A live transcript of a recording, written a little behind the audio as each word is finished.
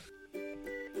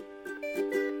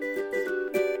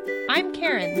I'm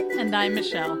Karen. And I'm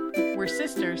Michelle. We're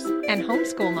sisters And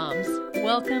homeschool moms.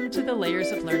 Welcome to the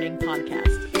Layers of Learning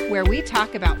podcast, where we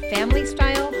talk about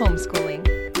family-style homeschooling.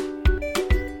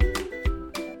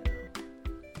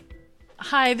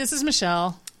 Hi, this is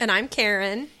Michelle. And I'm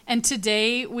Karen. And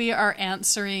today we are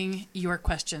answering your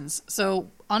questions. So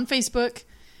on Facebook,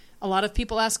 a lot of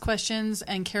people ask questions,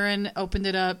 and Karen opened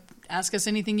it up. Ask us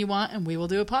anything you want, and we will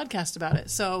do a podcast about it.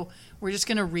 So we're just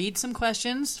going to read some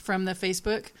questions from the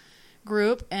Facebook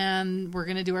group, and we're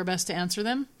going to do our best to answer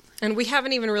them. And we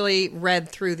haven't even really read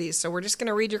through these, so we're just going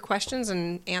to read your questions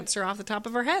and answer off the top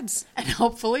of our heads. And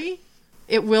hopefully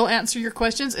it will answer your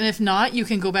questions. And if not, you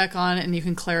can go back on and you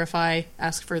can clarify,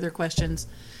 ask further questions.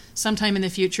 Sometime in the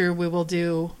future, we will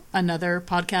do another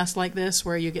podcast like this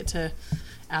where you get to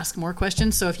ask more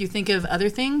questions. So if you think of other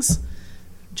things,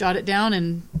 jot it down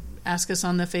and ask us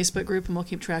on the Facebook group, and we'll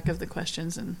keep track of the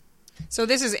questions. And so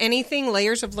this is anything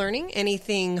layers of learning,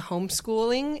 anything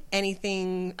homeschooling,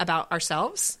 anything about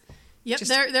ourselves. Yep,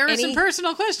 there are some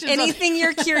personal questions. Anything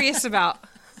you're curious about.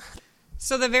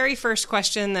 So the very first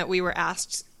question that we were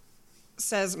asked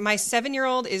says, my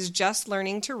 7-year-old is just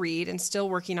learning to read and still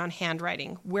working on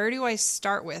handwriting. Where do I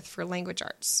start with for language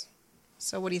arts?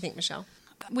 So what do you think, Michelle?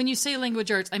 When you say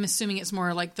language arts, I'm assuming it's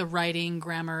more like the writing,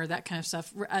 grammar, that kind of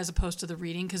stuff, as opposed to the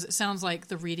reading, because it sounds like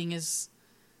the reading is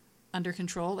under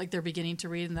control, like they're beginning to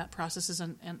read and that process is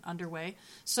underway.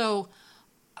 So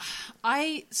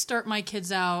I start my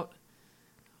kids out,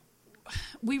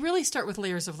 we really start with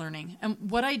layers of learning.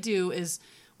 And what I do is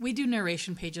we do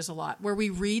narration pages a lot, where we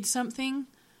read something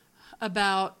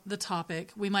about the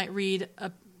topic. We might read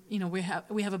we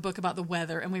have a book about the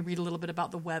weather, and we read a little bit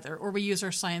about the weather, or we use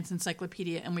our science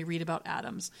encyclopedia and we read about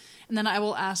atoms. And then I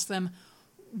will ask them,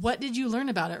 what did you learn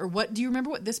about it? Or what do you remember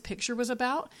what this picture was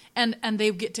about? And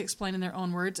they get to explain in their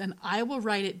own words, and I will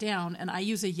write it down, and I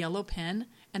use a yellow pen,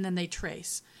 and then they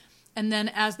trace. And then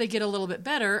as they get a little bit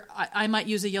better, I might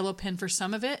use a yellow pen for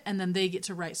some of it, and then they get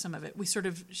to write some of it. We sort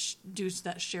of do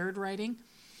that shared writing.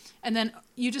 And then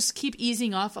you just keep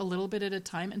easing off a little bit at a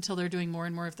time until they're doing more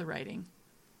and more of the writing.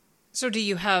 So do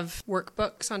you have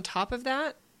workbooks on top of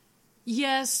that?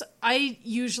 Yes, I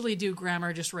usually do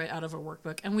grammar just right out of a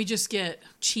workbook. And we just get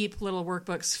cheap little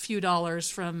workbooks, few dollars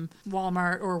from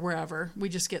Walmart or wherever. We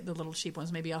just get the little cheap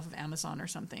ones, maybe off of Amazon or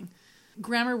something.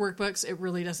 Grammar workbooks, it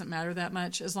really doesn't matter that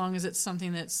much. As long as it's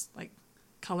something that's like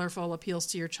colorful, appeals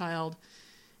to your child,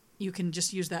 you can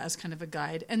just use that as kind of a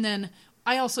guide. And then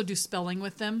I also do spelling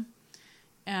with them.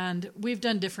 And we've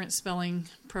done different spelling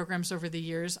programs over the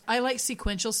years. I like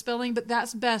sequential spelling, but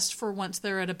that's best for once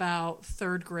they're at about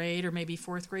 3rd grade or maybe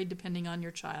 4th grade, depending on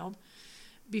your child.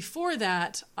 Before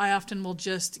that, I often will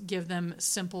just give them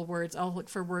simple words. I'll look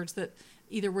for words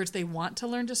either words they want to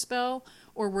learn to spell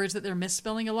or words that they're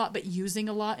misspelling a lot but using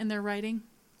a lot in their writing.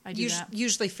 I do that.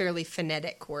 Usually fairly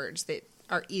phonetic words that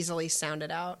are easily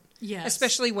sounded out. Yes.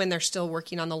 Especially when they're still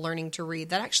working on the learning to read.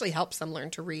 That actually helps them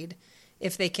learn to read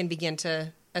if they can begin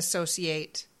to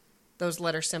associate those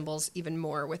letter symbols even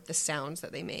more with the sounds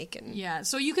that they make. And yeah,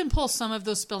 so you can pull some of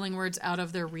those spelling words out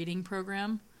of their reading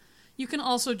program. You can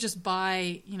also just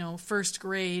buy, 1st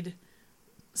grade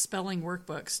spelling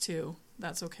workbooks too.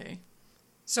 That's okay.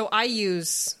 So I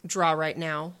use Draw Right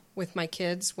Now with my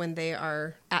kids when they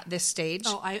are at this stage.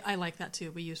 Oh, I like that too.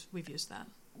 We've used that.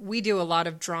 We do a lot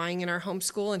of drawing in our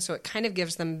homeschool, and so it kind of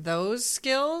gives them those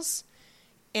skills.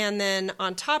 And then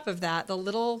on top of that, the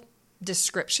little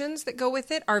descriptions that go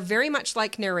with it are very much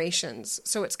like narrations.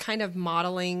 So it's kind of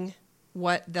modeling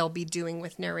what they'll be doing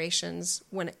with narrations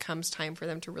when it comes time for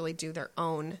them to really do their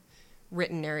own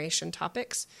written narration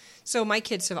topics. So my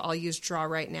kids have all used Draw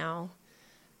Right Now.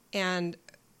 And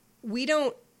we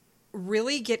don't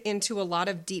really get into a lot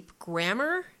of deep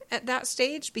grammar at that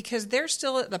stage because they're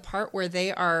still at the part where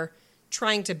they are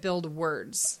trying to build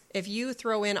words. If you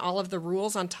throw in all of the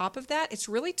rules on top of that, it's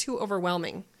really too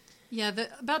overwhelming. Yeah,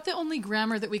 about the only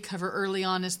grammar that we cover early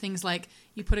on is things like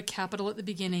you put a capital at the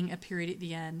beginning, a period at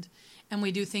the end. And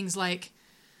we do things like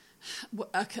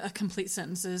a complete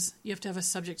sentences. You have to have a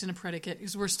subject and a predicate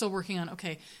because we're still working on,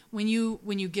 okay, when you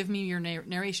give me your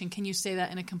narration, can you say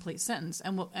that in a complete sentence?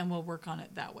 And we'll work on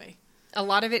it that way. A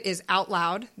lot of it is out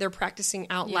loud. They're practicing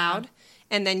out loud.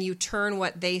 And then you turn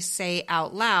what they say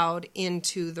out loud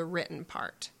into the written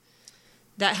part.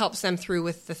 That helps them through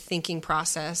with the thinking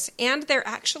process. And they're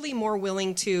actually more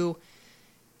willing to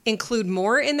include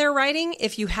more in their writing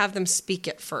if you have them speak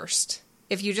it first.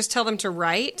 If you just tell them to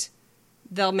write,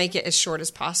 they'll make it as short as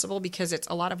possible because it's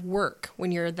a lot of work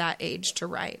when you're that age to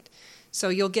write. So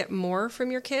you'll get more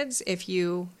from your kids if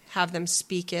you have them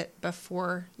speak it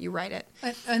before you write it.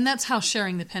 And that's how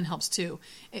sharing the pen helps too.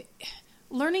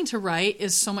 learning to write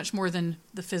is so much more than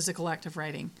the physical act of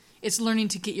writing. It's learning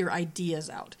to get your ideas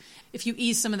out. If you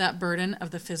ease some of that burden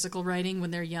of the physical writing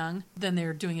when they're young, then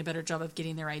they're doing a better job of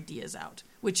getting their ideas out,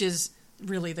 which is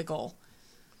really the goal.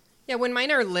 Yeah, when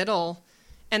mine are little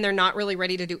and they're not really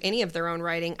ready to do any of their own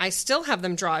writing, I still have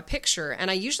them draw a picture,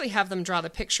 and I usually have them draw the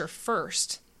picture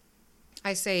first.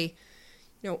 I say,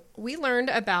 we learned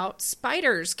about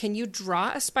spiders. Can you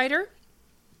draw a spider?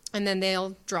 And then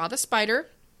they'll draw the spider.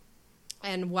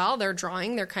 And while they're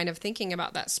drawing, they're kind of thinking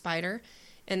about that spider.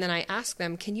 And then I ask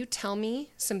them, can you tell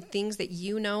me some things that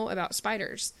you know about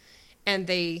spiders? And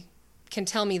they can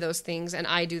tell me those things, and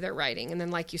I do their writing. And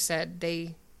then, like you said,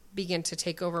 they begin to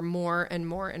take over more and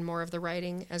more and more of the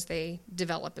writing as they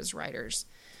develop as writers.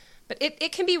 But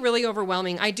it can be really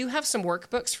overwhelming. I do have some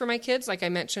workbooks for my kids. Like I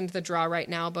mentioned, the Draw Right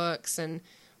Now books, and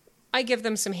I give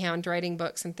them some handwriting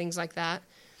books and things like that.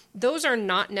 Those are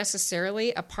not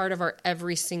necessarily a part of our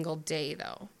every single day,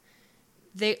 though.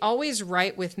 They always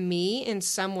write with me in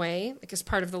some way, like as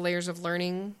part of the layers of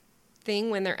learning thing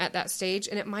when they're at that stage,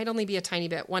 and it might only be a tiny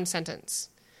bit, one sentence.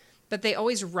 But they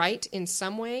always write in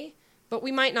some way, but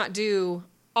we might not do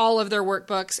all of their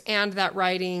workbooks and that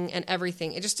writing and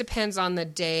everything. It just depends on the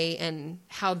day and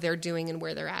how they're doing and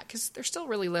where they're at, because they're still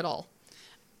really little.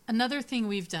 Another thing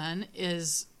we've done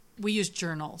is we use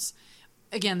journals.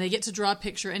 Again, they get to draw a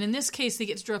picture, and in this case, they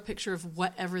get to draw a picture of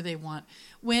whatever they want.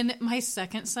 When my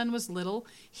second son was little,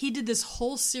 he did this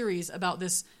whole series about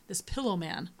this pillow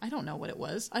man. I don't know what it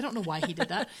was. I don't know why he did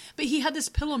that, but he had this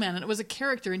pillow man, and it was a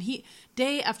character, and he,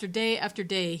 day after day after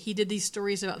day, he did these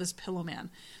stories about this pillow man.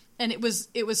 And it was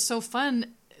so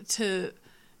fun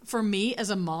for me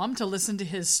as a mom to listen to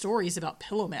his stories about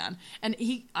Pillow Man. And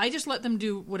I just let them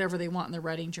do whatever they want in their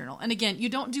writing journal. And again, you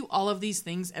don't do all of these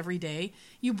things every day.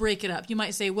 You break it up. You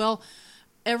might say, well,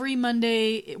 every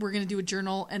Monday we're going to do a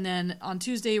journal, and then on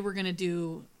Tuesday we're going to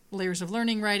do layers of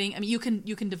learning writing. I mean, you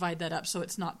can divide that up so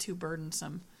it's not too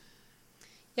burdensome.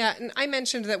 Yeah, and I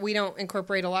mentioned that we don't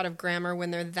incorporate a lot of grammar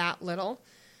when they're that little.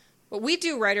 But we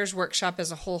do Writer's Workshop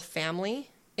as a whole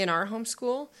family in our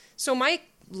homeschool. So my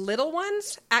little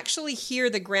ones actually hear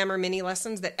the grammar mini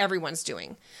lessons that everyone's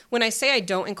doing. When I say I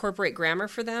don't incorporate grammar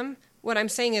for them, what I'm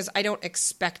saying is I don't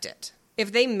expect it.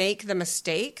 If they make the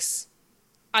mistakes,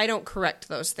 I don't correct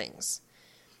those things.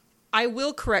 I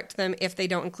will correct them if they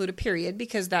don't include a period,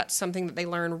 because that's something that they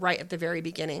learn right at the very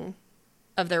beginning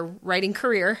of their writing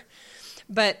career.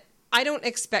 But I don't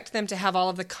expect them to have all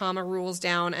of the comma rules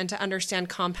down and to understand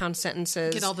compound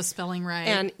sentences. Get all the spelling right.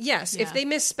 And yes, if they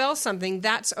misspell something,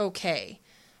 that's okay.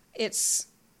 It's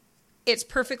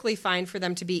perfectly fine for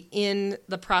them to be in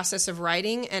the process of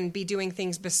writing and be doing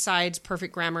things besides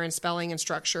perfect grammar and spelling and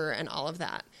structure and all of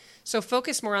that. So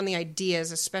focus more on the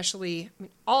ideas, especially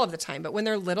all of the time. But when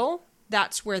they're little,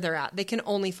 that's where they're at. They can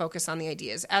only focus on the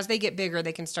ideas. As they get bigger,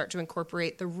 they can start to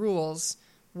incorporate the rules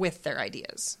with their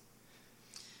ideas.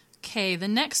 Okay, the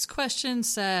next question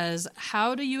says,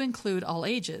 how do you include all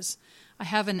ages? I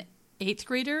have an 8th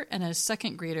grader and a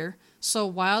 2nd grader, so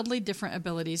wildly different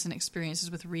abilities and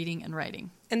experiences with reading and writing.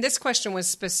 And this question was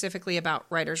specifically about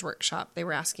Writer's Workshop. They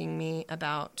were asking me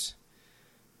about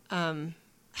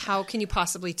how can you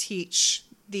possibly teach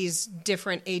these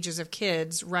different ages of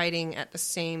kids writing at the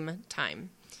same time?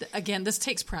 Again, this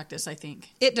takes practice, I think.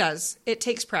 It does. It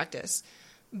takes practice.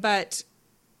 But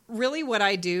really what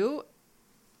I do,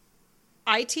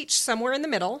 I teach somewhere in the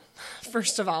middle,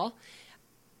 first of all.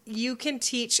 You can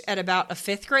teach at about a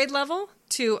 5th grade level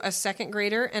to a 2nd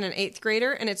grader and an 8th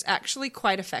grader, and it's actually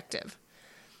quite effective.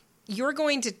 You're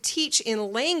going to teach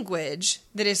in language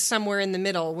that is somewhere in the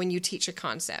middle when you teach a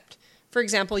concept. For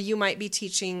example, you might be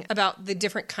teaching about the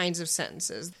different kinds of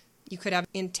sentences. You could have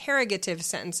interrogative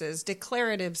sentences,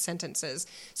 declarative sentences.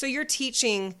 So you're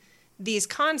teaching these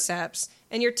concepts,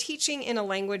 and you're teaching in a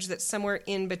language that's somewhere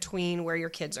in between where your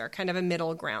kids are, kind of a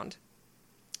middle ground.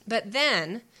 But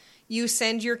then you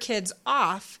send your kids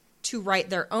off to write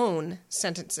their own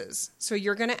sentences. So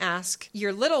you're going to ask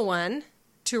your little one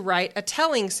to write a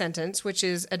telling sentence, which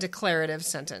is a declarative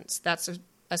sentence. That's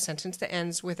a sentence that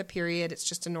ends with a period. It's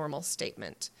just a normal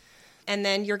statement. And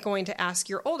then you're going to ask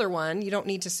your older one, you don't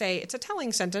need to say it's a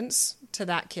telling sentence to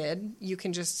that kid. You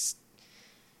can just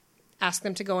ask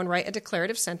them to go and write a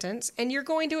declarative sentence, and you're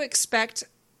going to expect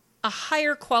a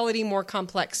higher quality, more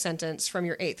complex sentence from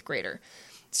your 8th grader.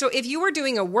 So if you were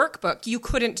doing a workbook, you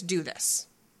couldn't do this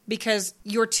because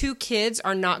your 2 kids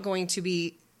are not going to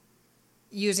be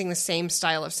using the same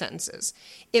style of sentences.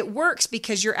 It works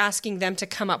because you're asking them to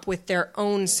come up with their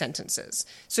own sentences.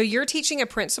 So you're teaching a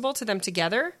principle to them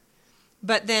together,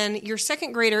 but then your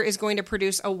 2nd grader is going to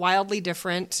produce a wildly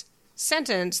different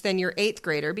sentence than your 8th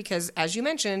grader because, as you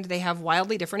mentioned, they have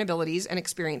wildly different abilities and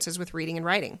experiences with reading and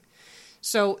writing.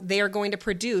 So they are going to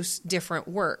produce different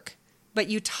work. But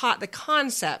you taught the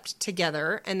concept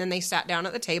together, and then they sat down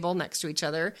at the table next to each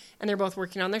other, and they're both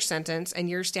working on their sentence, and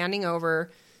you're standing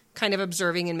over kind of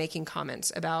observing and making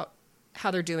comments about how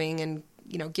they're doing and,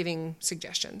 giving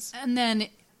suggestions. And then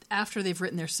after they've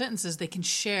written their sentences, they can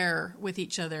share with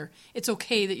each other. It's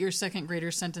okay that your 2nd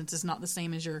grader's sentence is not the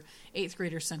same as your 8th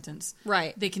grader's sentence.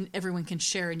 Right. Everyone can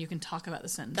share, and you can talk about the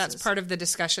sentences. That's part of the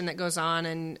discussion that goes on,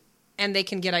 and they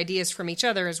can get ideas from each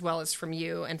other as well as from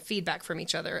you, and feedback from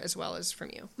each other as well as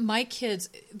from you. My kids,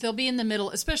 they'll be in the middle,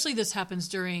 especially this happens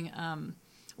during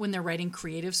when they're writing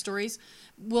creative stories.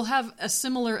 We'll have a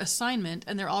similar assignment,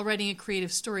 and they're all writing a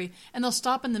creative story, and they'll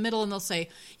stop in the middle and they'll say,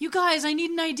 "You guys, I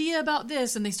need an idea about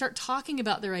this," and they start talking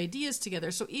about their ideas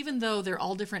together. So even though they're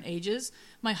all different ages,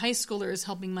 my high schooler is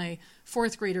helping my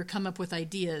 4th grader come up with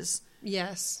ideas.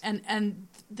 Yes. And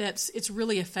it's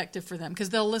really effective for them because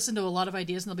they'll listen to a lot of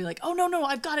ideas and they'll be like, "Oh, no,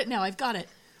 I've got it now. I've got it."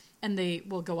 And they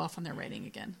will go off on their writing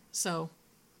again.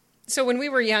 So when we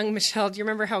were young, Michelle, do you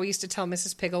remember how we used to tell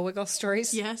Mrs. Pigglewiggle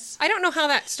stories? Yes. I don't know how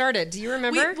that started. Do you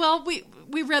remember?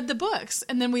 We read the books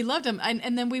and then we loved them.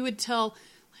 And then we would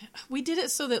we did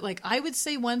it so that I would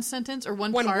say one sentence or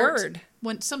one part. Word.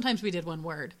 Sometimes we did one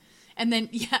word. And then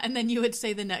you would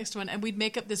say the next one and we'd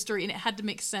make up this story and it had to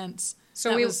make sense.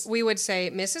 So we would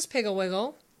say, Mrs.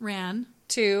 Pigglewiggle ran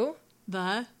to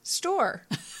the store.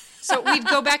 So we'd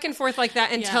go back and forth like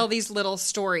that and tell these little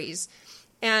stories.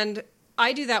 And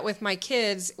I do that with my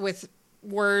kids with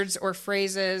words or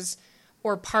phrases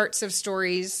or parts of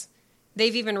stories.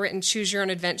 They've even written Choose Your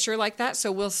Own Adventure like that.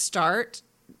 So we'll start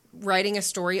writing a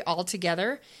story all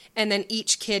together, and then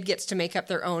each kid gets to make up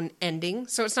their own ending.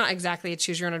 So it's not exactly a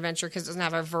Choose Your Own Adventure because it doesn't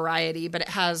have a variety, but it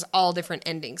has all different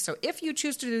endings. So if you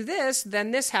choose to do this,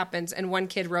 then this happens, and one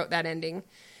kid wrote that ending,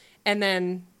 and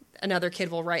then another kid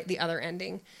will write the other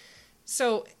ending.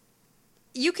 So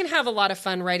you can have a lot of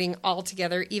fun writing all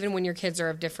together, even when your kids are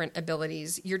of different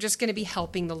abilities. You're just going to be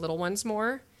helping the little ones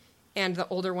more, and the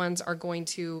older ones are going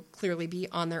to clearly be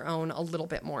on their own a little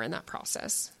bit more in that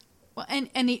process. Well, and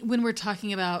when we're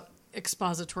talking about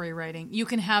expository writing, you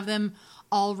can have them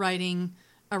all writing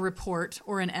a report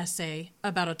or an essay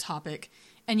about a topic,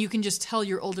 and you can just tell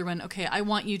your older one, okay, I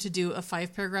want you to do a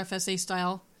 5-paragraph essay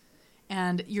style,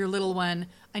 and your little one,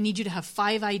 I need you to have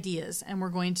 5 ideas, and we're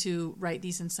going to write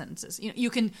these in sentences. You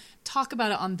can talk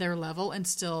about it on their level and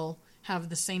still have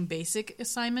the same basic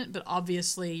assignment, but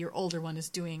obviously your older one is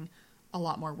doing a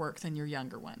lot more work than your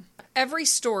younger one. Every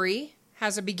story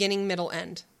has a beginning, middle,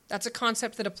 end. That's a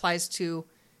concept that applies to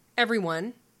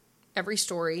everyone, every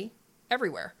story,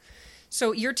 everywhere.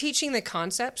 So you're teaching the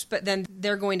concepts, but then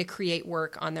they're going to create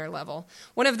work on their level.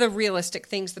 One of the realistic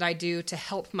things that I do to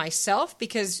help myself,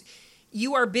 because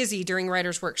you are busy during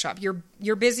Writer's Workshop.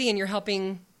 You're busy and you're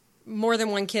helping more than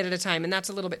one kid at a time, and that's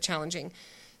a little bit challenging.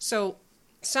 So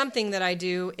something that I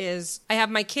do is I have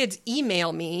my kids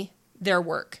email me their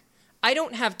work. I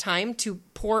don't have time to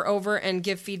pore over and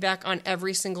give feedback on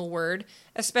every single word,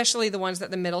 especially the ones that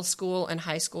the middle school and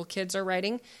high school kids are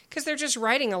writing, because they're just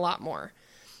writing a lot more.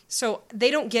 So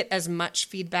they don't get as much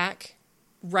feedback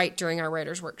right during our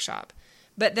Writer's Workshop.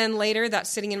 But then later, that's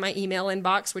sitting in my email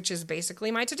inbox, which is basically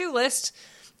my to-do list,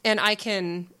 and I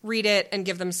can read it and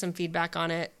give them some feedback on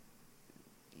it,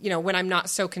 when I'm not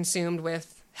so consumed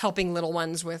with helping little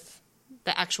ones with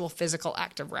the actual physical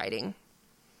act of writing.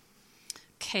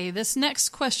 Okay, this next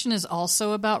question is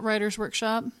also about Writer's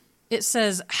Workshop. It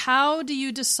says, how do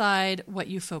you decide what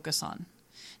you focus on?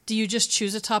 Do you just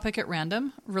choose a topic at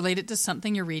random, relate it to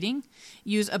something you're reading,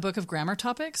 use a book of grammar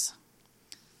topics?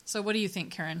 So what do you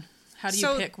think, Karen? How do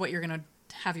you pick what you're going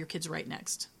to have your kids write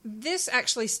next? This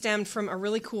actually stemmed from a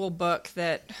really cool book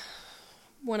that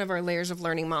one of our Layers of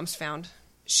Learning moms found.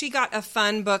 She got a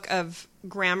fun book of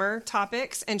grammar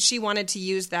topics, and she wanted to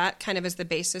use that kind of as the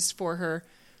basis for her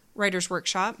Writer's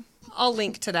Workshop. I'll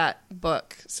link to that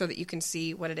book so that you can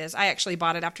see what it is. I actually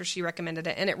bought it after she recommended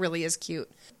it, and it really is cute.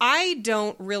 I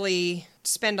don't really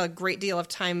spend a great deal of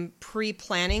time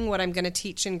pre-planning what I'm going to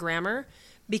teach in grammar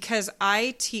because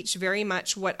I teach very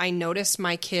much what I notice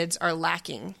my kids are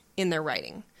lacking in their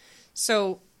writing.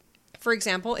 So, for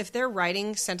example, if they're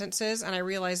writing sentences and I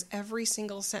realize every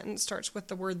single sentence starts with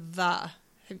the word the,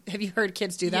 have you heard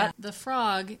kids do that? Yeah, the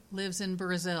frog lives in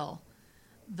Brazil.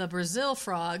 The Brazil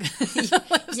frog.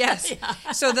 Yes.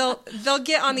 Yeah. So they'll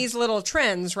get on these little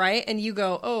trends, right? And you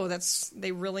go, oh,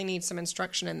 they really need some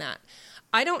instruction in that.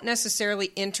 I don't necessarily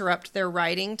interrupt their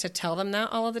writing to tell them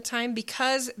that all of the time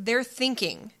because they're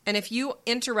thinking. And if you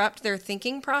interrupt their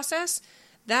thinking process,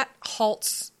 that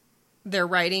halts their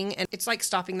writing, and it's like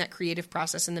stopping that creative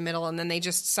process in the middle, and then they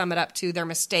just sum it up to their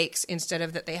mistakes instead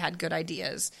of that they had good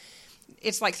ideas.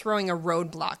 It's like throwing a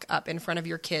roadblock up in front of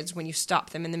your kids when you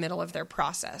stop them in the middle of their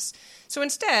process. So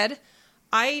instead,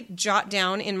 I jot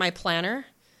down in my planner,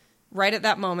 right at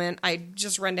that moment, I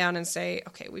just run down and say,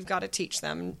 okay, we've got to teach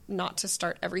them not to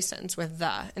start every sentence with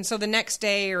the. And so the next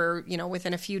day or,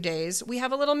 within a few days, we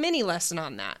have a little mini lesson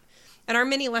on that. And our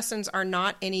mini lessons are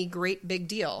not any great big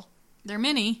deal. They're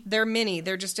mini. They're mini.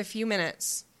 They're just a few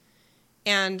minutes.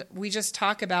 And we just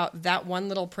talk about that one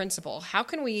little principle. How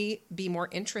can we be more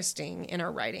interesting in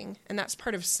our writing? And that's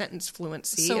part of sentence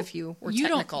fluency, so if you were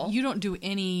technical. You don't do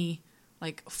any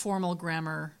formal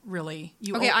grammar, really.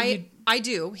 I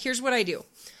do. Here's what I do.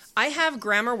 I have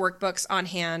grammar workbooks on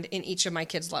hand in each of my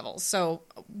kids' levels. So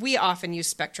we often use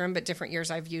Spectrum, but different years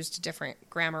I've used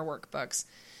different grammar workbooks.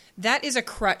 That is a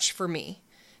crutch for me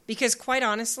because, quite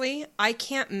honestly, I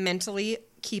can't mentally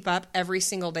keep up every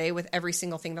single day with every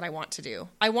single thing that I want to do.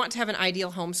 I want to have an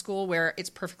ideal homeschool where it's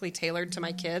perfectly tailored to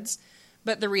my kids,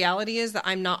 but the reality is that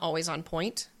I'm not always on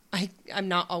point. I'm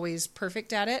not always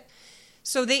perfect at it.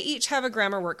 So they each have a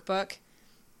grammar workbook,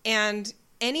 and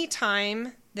any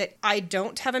time that I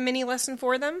don't have a mini lesson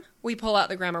for them, we pull out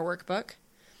the grammar workbook.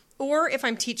 Or if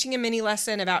I'm teaching a mini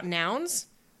lesson about nouns,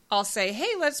 I'll say,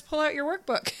 hey, let's pull out your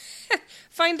workbook.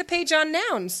 Find the page on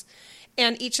nouns.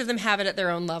 And each of them have it at their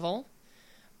own level.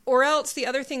 Or else the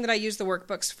other thing that I use the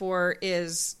workbooks for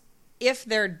is if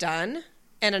they're done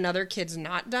and another kid's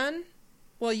not done,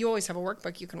 well, you always have a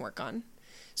workbook you can work on.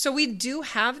 So we do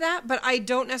have that, but I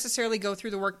don't necessarily go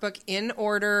through the workbook in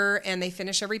order and they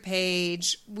finish every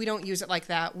page. We don't use it like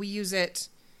that. We use it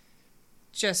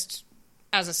just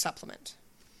as a supplement.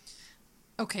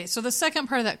 Okay, so the second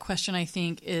part of that question, I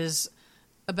think, is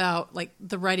about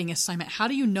the writing assignment. How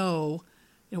do you know,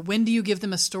 when do you give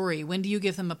them a story? When do you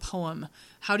give them a poem?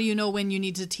 How do you know when you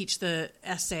need to teach the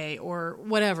essay or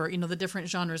whatever, the different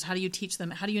genres? How do you teach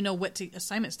them? How do you know what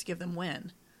assignments to give them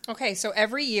when? Okay, so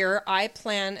every year I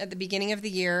plan at the beginning of the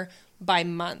year by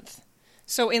month.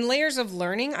 So in layers of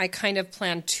learning, I kind of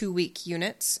plan 2-week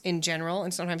units in general,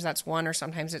 and sometimes that's 1 or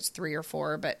sometimes it's 3 or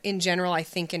 4, but in general I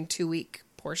think in 2-week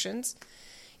portions.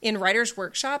 In Writer's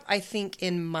Workshop, I think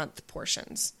in month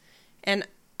portions. And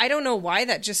I don't know why,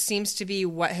 that just seems to be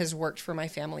what has worked for my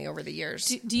family over the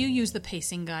years. Do you use the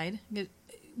pacing guide?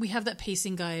 We have that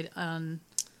pacing guide on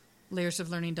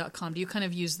layersoflearning.com. Do you kind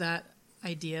of use that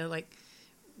idea?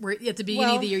 Where at the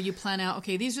beginning of the year you plan out,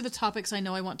 okay, these are the topics I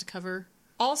know I want to cover?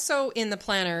 Also in the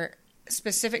planner,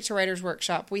 specific to Writer's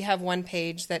Workshop, we have one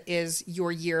page that is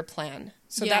your year plan.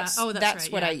 So that's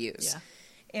right. What I use.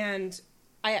 Yeah. And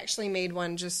I actually made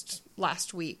one just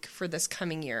last week for this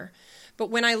coming year.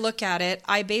 But when I look at it,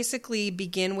 I basically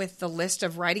begin with the list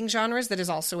of writing genres that is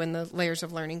also in the Layers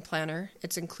of Learning planner.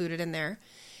 It's included in there.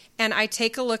 And I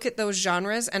take a look at those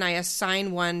genres and I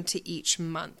assign one to each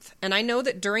month. And I know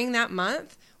that during that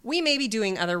month, we may be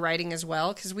doing other writing as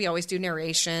well because we always do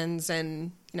narrations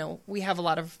and, we have a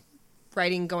lot of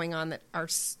writing going on that are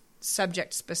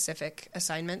subject-specific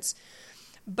assignments.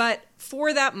 But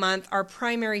for that month, our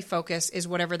primary focus is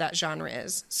whatever that genre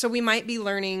is. So we might be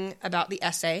learning about the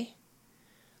essay,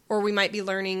 or we might be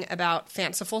learning about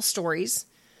fanciful stories.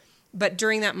 But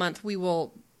during that month, we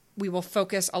will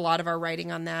focus a lot of our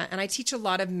writing on that. And I teach a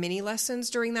lot of mini lessons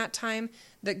during that time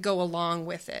that go along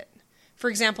with it. For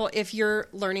example, if you're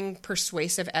learning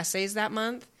persuasive essays that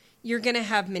month, you're going to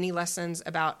have mini lessons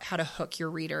about how to hook your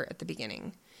reader at the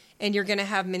beginning. And you're going to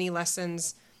have mini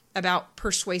lessons about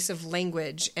persuasive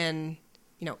language and,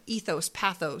 ethos,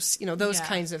 pathos, those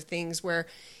kinds of things where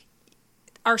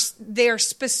they are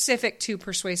specific to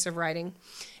persuasive writing.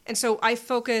 And so I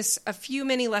focus a few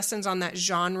mini lessons on that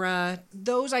genre.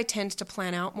 Those I tend to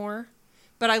plan out more,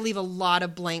 but I leave a lot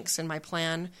of blanks in my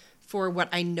plan for what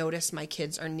I notice my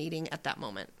kids are needing at that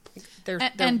moment. Their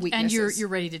weaknesses. And you're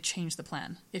ready to change the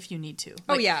plan if you need to.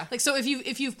 Oh yeah. So if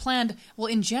you've planned, well,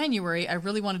 in January I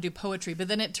really want to do poetry, but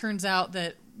then it turns out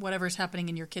that whatever's happening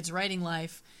in your kids' writing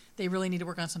life, they really need to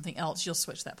work on something else, you'll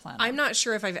switch that plan. I'm not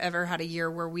sure if I've ever had a year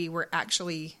where we were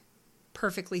actually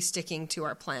perfectly sticking to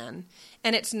our plan.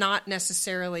 And it's not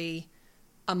necessarily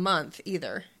a month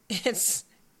either. It's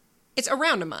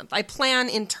around a month. I plan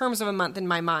in terms of a month in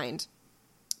my mind,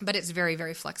 but it's very,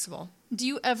 very flexible. Do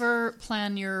you ever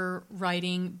plan your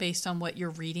writing based on what you're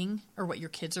reading or what your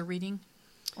kids are reading,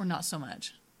 or not so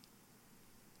much?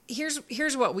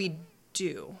 Here's what we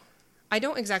do. I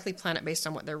don't exactly plan it based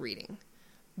on what they're reading,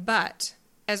 but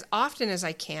as often as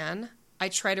I can, I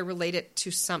try to relate it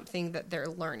to something that they're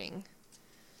learning.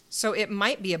 So it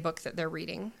might be a book that they're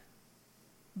reading,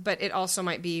 but it also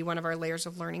might be one of our layers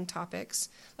of learning topics.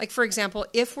 Like, for example,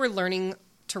 if we're learning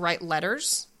to write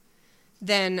letters,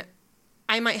 then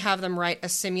I might have them write a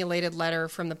simulated letter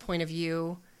from the point of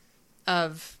view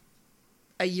of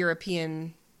a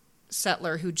European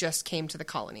settler who just came to the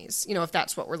colonies, if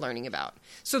that's what we're learning about.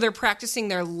 So they're practicing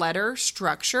their letter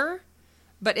structure,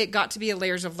 but it got to be a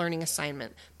layers of learning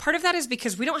assignment. Part of that is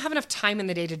because we don't have enough time in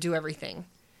the day to do everything.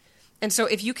 And so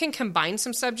if you can combine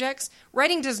some subjects,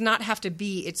 writing does not have to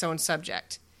be its own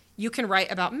subject. You can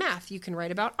write about math. You can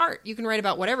write about art. You can write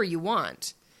about whatever you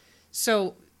want.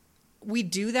 So we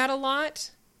do that a lot,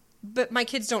 but my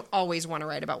kids don't always want to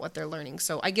write about what they're learning.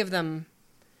 So I give them,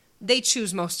 they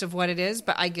choose most of what it is,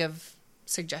 but I give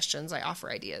suggestions. I offer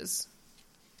ideas.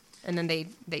 And then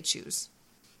they choose.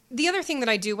 The other thing that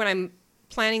I do when I'm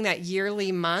planning that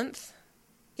yearly month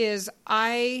is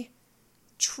I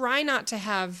try not to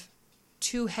have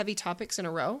two heavy topics in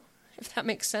a row, if that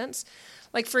makes sense.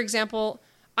 Like, for example,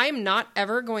 I'm not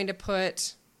ever going to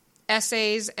put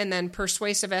essays and then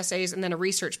persuasive essays and then a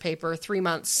research paper 3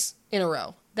 months in a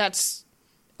row. That's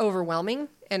overwhelming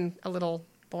and a little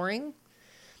boring.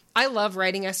 I love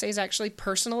writing essays, actually,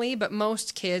 personally, but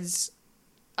most kids,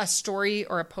 a story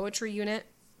or a poetry unit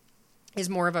is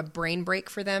more of a brain break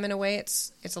for them in a way.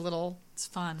 It's a little... It's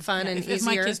fun and easier. If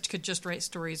my kids could just write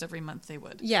stories every month, they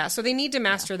would. Yeah, so they need to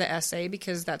master the essay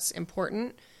because that's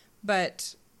important.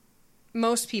 But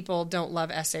most people don't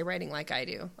love essay writing like I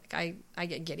do. Like I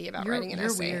get giddy about writing an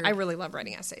essay. Weird. I really love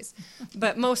writing essays.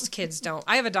 But most kids don't.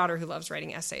 I have a daughter who loves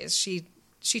writing essays.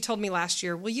 She told me last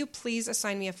year, will you please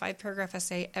assign me a 5-paragraph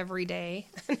essay every day?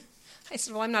 I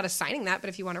said, well, I'm not assigning that, but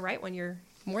if you want to write one, you're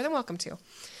more than welcome to.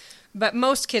 But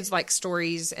most kids like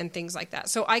stories and things like that.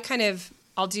 So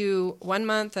I'll do 1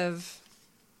 month of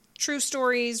true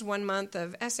stories, 1 month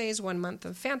of essays, 1 month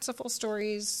of fanciful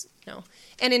stories,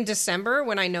 And in December,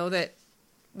 when I know that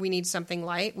we need something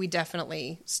light, we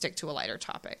definitely stick to a lighter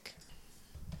topic.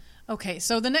 Okay,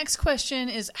 so the next question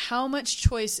is, how much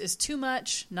choice is too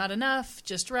much, not enough,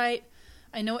 just right?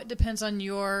 I know it depends on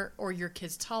your or your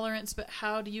kid's tolerance, but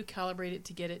how do you calibrate it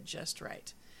to get it just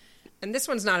right? And this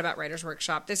one's not about Writer's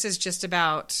Workshop. This is just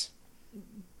about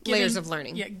layers of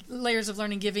learning. Yeah, layers of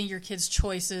learning, giving your kids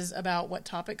choices about what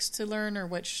topics to learn or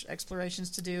which explorations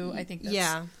to do. I think that's...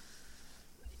 Yeah.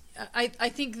 I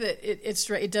think that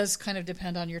it does kind of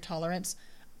depend on your tolerance.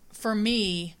 For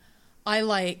me, I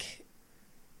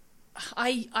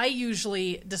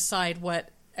usually decide what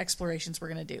explorations we're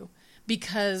going to do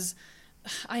because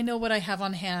I know what I have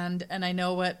on hand and I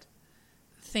know what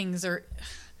things are...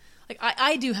 Like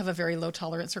I do have a very low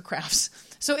tolerance for crafts.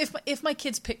 So if my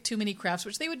kids pick too many crafts,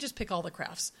 which they would just pick all the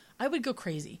crafts, I would go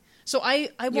crazy. So I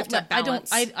have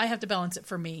to balance it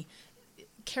for me.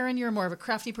 Karen, you're more of a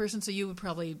crafty person, so you would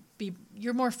probably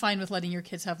you're more fine with letting your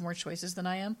kids have more choices than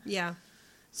I am. Yeah.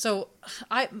 So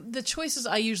the choices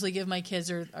I usually give my kids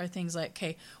are things like,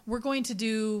 okay, we're going to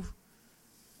do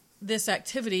this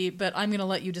activity, but I'm going to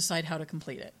let you decide how to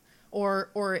complete it.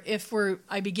 Or if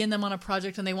I begin them on a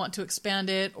project and they want to expand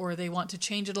it or they want to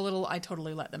change it a little, I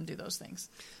totally let them do those things.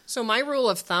 So my rule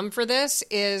of thumb for this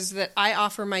is that I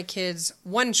offer my kids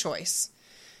one choice.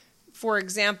 For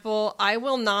example, I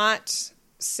will not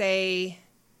say,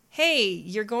 hey,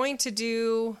 you're going to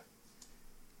do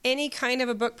any kind of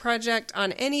a book project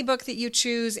on any book that you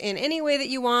choose in any way that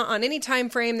you want, on any time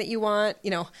frame that you want.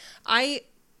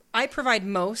 I provide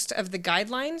most of the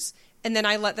guidelines, and then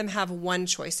I let them have one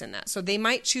choice in that. So they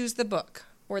might choose the book,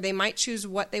 or they might choose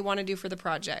what they want to do for the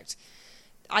project.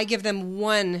 I give them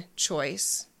one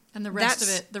choice. And the rest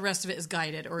of it is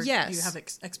guided, or you have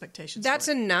expectations. That's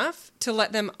enough to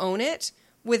let them own it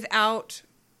without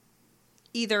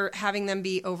either having them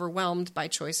be overwhelmed by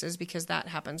choices, because that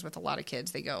happens with a lot of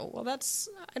kids. They go, well,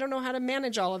 I don't know how to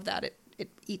manage all of that. It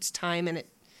eats time and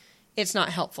it's not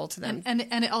helpful to them. And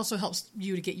it also helps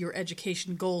you to get your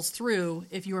education goals through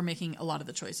if you are making a lot of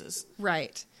the choices.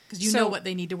 Right. Because you know what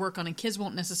they need to work on, and kids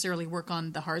won't necessarily work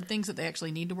on the hard things that they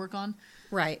actually need to work on.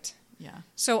 Right. Yeah.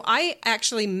 So I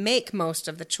actually make most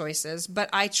of the choices, but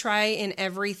I try in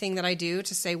everything that I do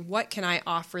to say, what can I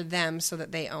offer them so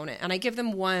that they own it? And I give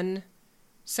them one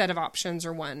set of options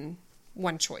or one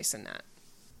choice in that.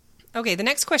 Okay, the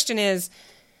next question is,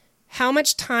 how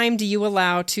much time do you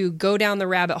allow to go down the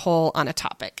rabbit hole on a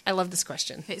topic? I love this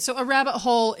question. Okay, so a rabbit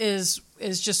hole is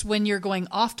just when you're going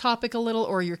off topic a little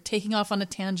or you're taking off on a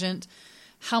tangent.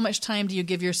 How much time do you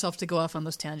give yourself to go off on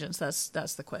those tangents?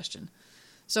 That's the question.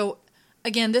 So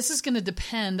again, this is going to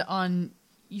depend on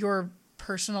your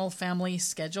personal family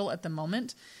schedule at the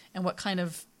moment and what kind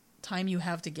of time you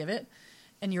have to give it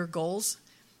and your goals.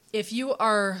 if you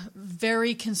are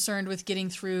very concerned with getting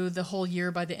through the whole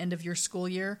year by the end of your school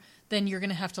year, then you're going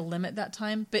to have to limit that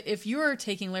time. But if you're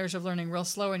taking Layers of Learning real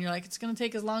slow and you're like, it's going to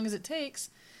take as long as it takes,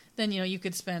 then, you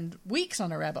could spend weeks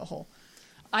on a rabbit hole.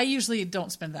 I usually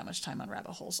don't spend that much time on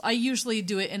rabbit holes. I usually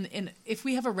do it in if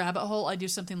we have a rabbit hole, I do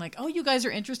something like, oh, you guys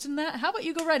are interested in that? How about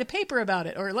you go write a paper about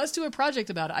it? Or let's do a project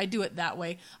about it. I do it that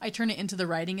way. I turn it into the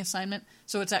writing assignment.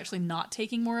 So it's actually not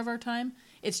taking more of our time.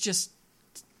 It's just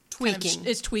tweaking.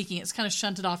 It's tweaking. It's kind of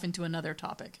shunted off into another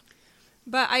topic.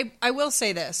 But I will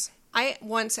say this. I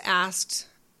once asked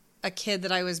a kid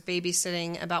that I was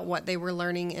babysitting about what they were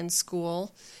learning in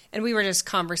school, and we were just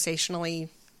conversationally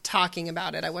talking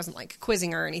about it. I wasn't like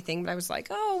quizzing her or anything, but I was like,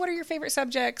 oh, what are your favorite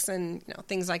subjects? And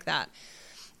things like that.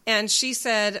 And she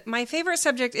said, my favorite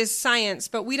subject is science,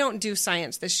 but we don't do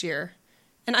science this year.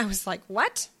 And I was like,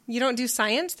 what? You don't do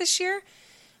science this year?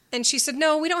 And she said,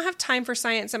 no, we don't have time for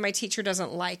science, and my teacher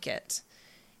doesn't like it.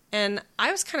 And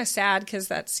I was kind of sad because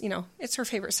that's, it's her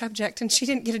favorite subject and she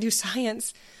didn't get to do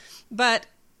science. But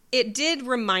it did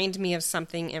remind me of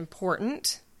something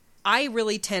important. I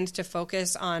really tend to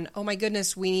focus on, oh my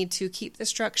goodness, we need to keep the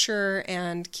structure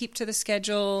and keep to the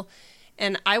schedule.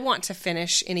 And I want to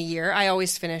finish in a year. I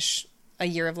always finish a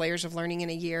year of Layers of Learning in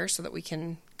a year so that we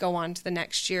can go on to the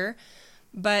next year.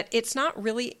 But it's not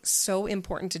really so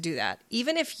important to do that.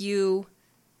 Even if you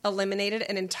eliminated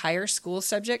an entire school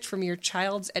subject from your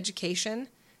child's education,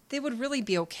 they would really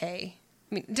be okay.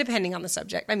 I mean, depending on the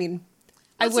subject. I mean,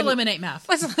 let's eliminate math.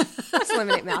 Let's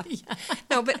eliminate math. Yeah.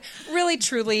 No, but really,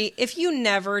 truly, if you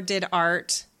never did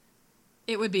art,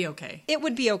 it would be okay. It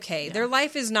would be okay. Yeah. Their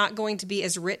life is not going to be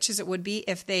as rich as it would be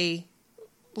if they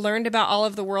learned about all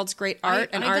of the world's great art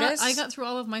and artists. I got through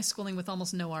all of my schooling with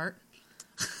almost no art.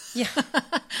 Yeah.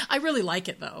 I really like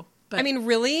it, though. But I mean,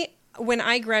 really, when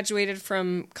I graduated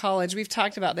from college, we've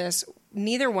talked about this,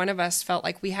 neither one of us felt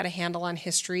like we had a handle on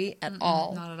history at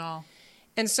all. Not at all.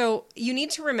 And so you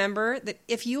need to remember that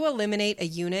if you eliminate a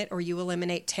unit or you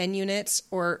eliminate 10 units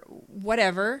or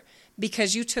whatever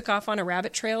because you took off on a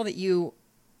rabbit trail that you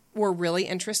were really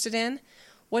interested in,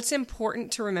 what's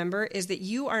important to remember is that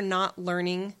you are not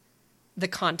learning the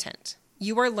content.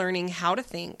 You are learning how to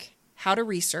think, how to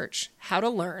research, how to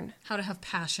learn. How to have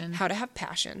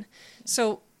passion.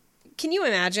 So can you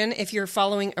imagine if you're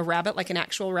following a rabbit, like an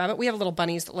actual rabbit? We have little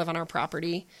bunnies that live on our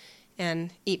property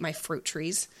and eat my fruit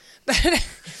trees. But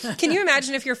can you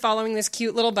imagine if you're following this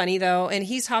cute little bunny, though, and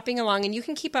he's hopping along and you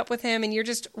can keep up with him and you're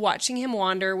just watching him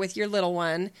wander with your little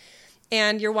one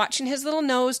and you're watching his little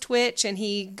nose twitch and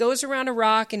he goes around a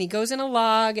rock and he goes in a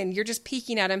log and you're just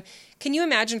peeking at him. Can you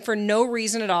imagine for no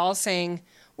reason at all saying,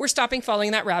 we're stopping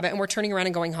following that rabbit and we're turning around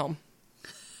and going home?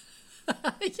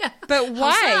 Yeah. But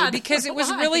why? Because it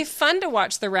was really fun to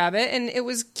watch the rabbit and it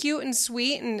was cute and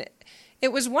sweet and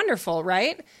it was wonderful,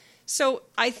 right? So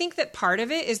I think that part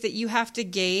of it is that you have to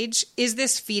gauge, is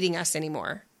this feeding us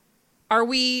anymore? Are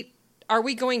we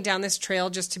going down this trail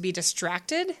just to be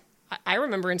distracted? I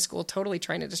remember in school totally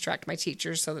trying to distract my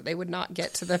teachers so that they would not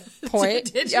get to the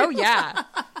point. Did you? Oh, yeah.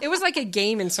 It was like a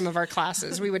game in some of our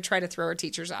classes. We would try to throw our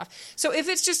teachers off. So if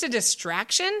it's just a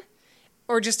distraction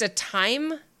or just a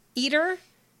time eater,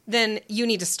 then you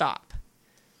need to stop.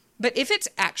 But if it's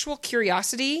actual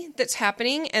curiosity that's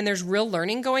happening and there's real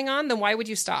learning going on, then why would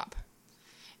you stop?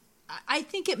 I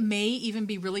think it may even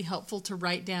be really helpful to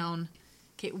write down,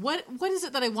 okay, what is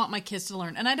it that I want my kids to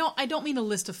learn? And I don't mean a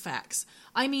list of facts.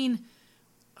 I mean,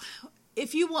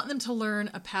 if you want them to learn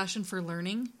a passion for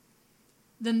learning,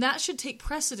 then that should take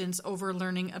precedence over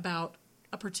learning about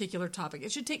a particular topic.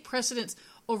 It should take precedence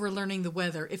over learning the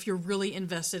weather if you're really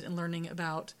invested in learning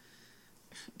about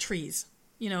trees.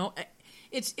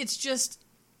 It's just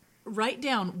write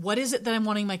down, what is it that I'm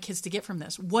wanting my kids to get from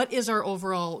this? What is our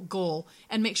overall goal?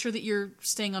 And make sure that you're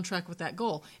staying on track with that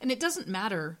goal. And it doesn't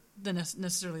matter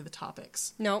necessarily the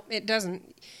topics. No, it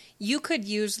doesn't. You could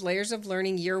use Layers of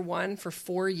Learning year 1 for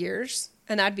 4 years,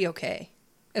 and that'd be okay,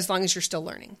 as long as you're still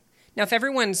learning. Now, if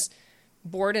everyone's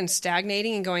bored and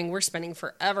stagnating and going, we're spending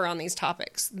forever on these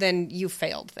topics, then you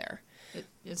failed there.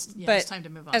 It's time to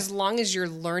move on. As long as you're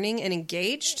learning and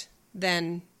engaged,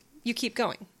 then you keep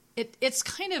going. It's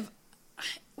kind of,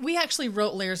 we actually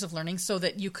wrote Layers of Learning so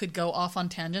that you could go off on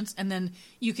tangents and then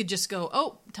you could just go,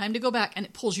 oh, time to go back, and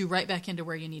it pulls you right back into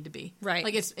where you need to be. Right.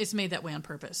 Like it's made that way on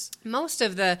purpose. Most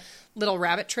of the little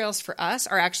rabbit trails for us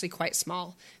are actually quite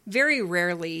small. Very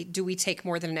rarely do we take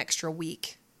more than an extra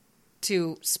week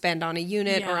to spend on a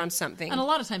unit or on something. And a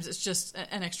lot of times it's just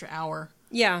an extra hour.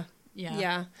 Yeah.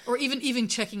 Yeah. Or even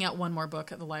checking out one more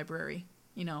book at the library,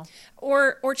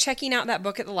 Or checking out that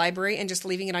book at the library and just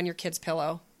leaving it on your kid's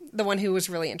pillow. the one who was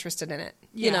really interested in it.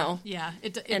 Yeah, you know? Yeah,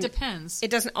 it depends.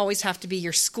 It doesn't always have to be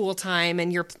your school time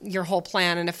and your whole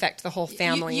plan and affect the whole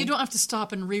family. You don't have to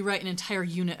stop and rewrite an entire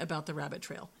unit about the rabbit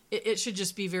trail. It should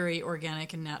just be very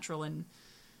organic and natural, and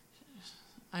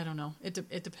I don't know.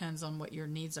 It depends on what your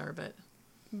needs are,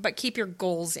 but keep your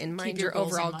goals in mind, your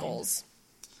overall goals.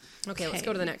 Okay, let's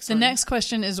go to the next one. The next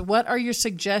question is, what are your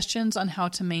suggestions on how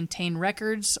to maintain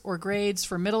records or grades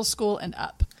for middle school and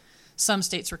up? Some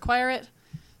states require it.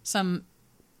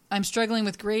 I'm struggling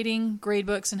with grading, grade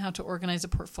books, and how to organize a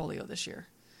portfolio this year.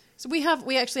 So we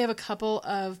actually have a couple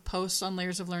of posts on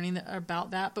Layers of Learning that are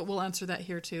about that, but we'll answer that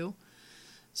here too.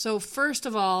 So first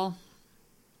of all,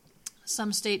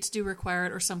 some states do require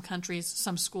it, or some countries,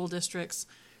 some school districts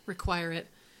require it.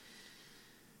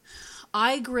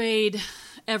 I grade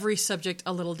every subject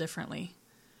a little differently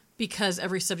because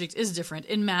every subject is different.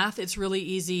 In math, it's really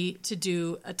easy to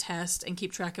do a test and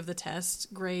keep track of the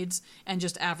test grades and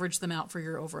just average them out for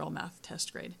your overall math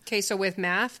test grade. Okay, so with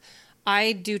math,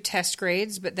 I do test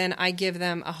grades, but then I give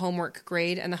them a homework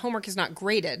grade, and the homework is not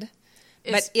graded.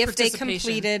 But if they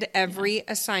completed every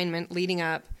assignment leading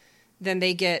up, then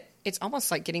they get, it's almost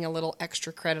like getting a little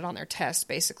extra credit on their test,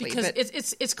 basically. Because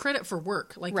it's credit for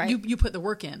work. Like, right. you put the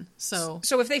work in. So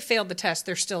if they failed the test,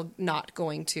 they're still not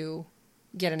going to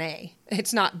get an A.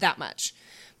 It's not that much.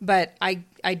 But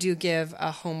I do give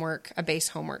a base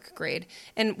homework grade.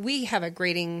 And we have a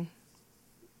grading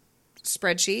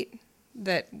spreadsheet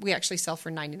that we actually sell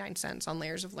for 99 cents on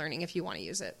Layers of Learning if you want to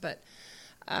use it. But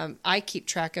I keep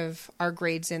track of our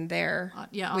grades in there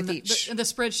each. The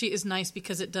spreadsheet is nice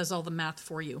because it does all the math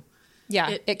for you.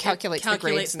 Yeah, it calculates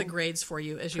the grades for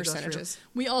you as you go through.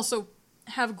 We also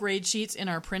have grade sheets in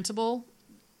our printable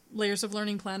Layers of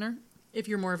Learning planner. If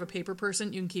you're more of a paper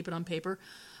person, you can keep it on paper.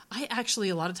 I actually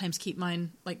a lot of times keep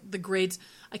mine, like the grades.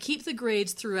 I keep the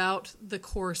grades throughout the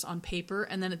course on paper,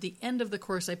 and then at the end of the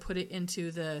course, I put it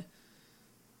into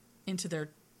their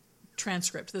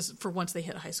transcript. This for once they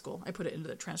hit high school. I put it into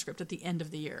the transcript at the end of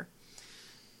the year.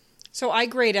 So I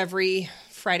grade every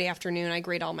Friday afternoon. I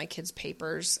grade all my kids'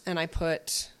 papers, and I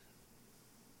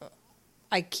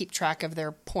keep track of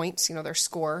their points, their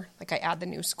score. Like I add the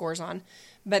new scores on.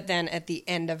 But then at the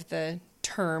end of the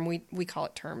term, we call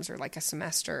it terms or like a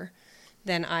semester,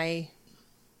 then I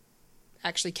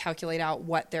actually calculate out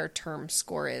what their term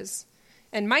score is.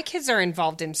 And my kids are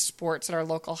involved in sports at our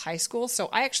local high school, so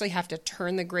I actually have to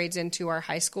turn the grades into our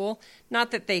high school.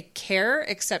 Not that they care,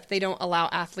 except they don't allow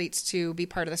athletes to be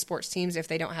part of the sports teams if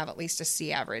they don't have at least a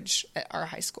C average at our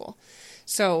high school.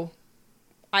 So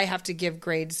I have to give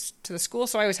grades to the school,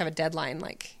 so I always have a deadline,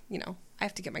 I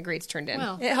have to get my grades turned in.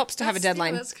 Well, it helps to have a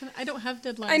deadline. I don't have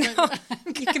deadlines. I know.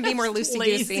 You can be more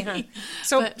loosey-goosey, huh?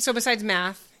 So besides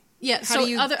math, how do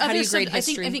you grade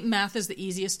history? I think math is the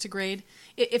easiest to grade.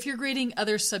 If you're grading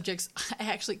other subjects,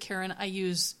 Karen, I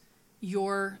use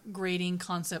your grading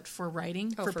concept for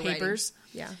writing, for papers.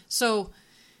 Writing. Yeah. So,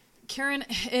 Karen,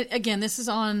 again, this is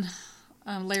on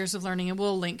Layers of Learning, and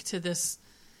we'll link to this.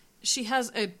 She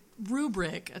has a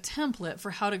rubric, a template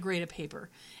for how to grade a paper.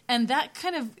 And that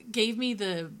kind of gave me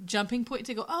the jumping point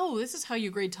to go, oh, this is how you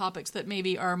grade topics that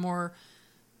maybe are more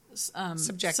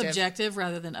subjective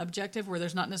rather than objective, where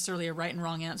there's not necessarily a right and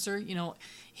wrong answer.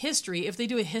 History, if they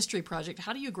do a history project,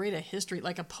 how do you grade a history,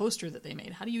 like a poster that they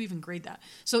made? How do you even grade that?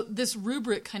 So this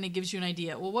rubric kind of gives you an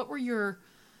idea. Well, what were your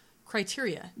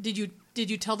criteria? Did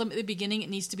you tell them at the beginning it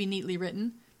needs to be neatly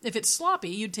written? If it's sloppy,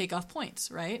 you'd take off points,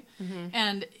 right? Mm-hmm.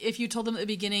 And if you told them at the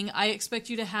beginning, I expect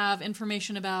you to have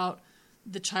information about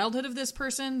the childhood of this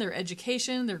person, their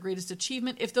education, their greatest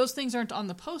achievement. If those things aren't on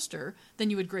the poster, then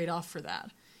you would grade off for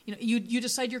that. You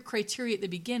decide your criteria at the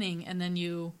beginning, and then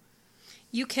you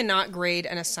cannot grade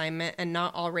an assignment and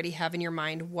not already have in your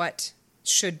mind what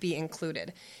should be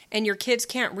included. And your kids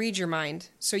can't read your mind,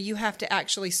 so you have to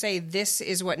actually say this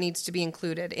is what needs to be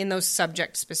included in those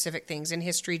subject-specific things in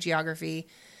history, geography,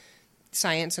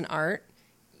 science, and art.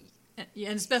 Yeah,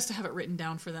 and it's best to have it written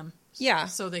down for them. Yeah.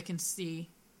 So they can see.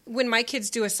 When my kids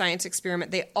do a science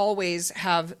experiment, they always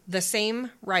have the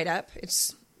same write-up.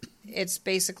 It's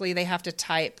basically they have to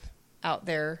type out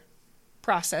their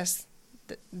process,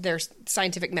 their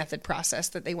scientific method process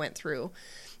that they went through,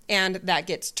 and that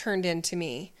gets turned into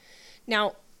me.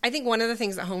 Now, I think one of the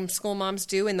things that homeschool moms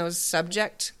do in those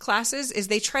subject classes is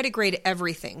they try to grade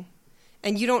everything,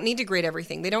 and you don't need to grade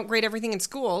everything. They don't grade everything in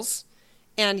schools,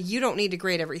 and you don't need to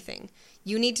grade everything.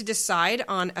 You need to decide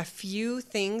on a few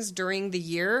things during the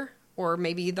year or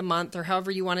maybe the month or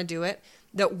however you want to do it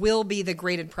that will be the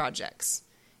graded projects.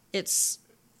 It's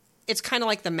kind of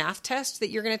like the math test that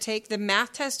you're going to take. The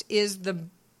math test is the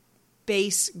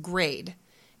base grade.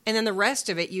 And then the rest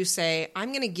of it, you say,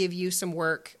 I'm going to give you some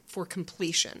work for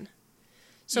completion.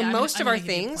 So Yeah, most I'm of our gonna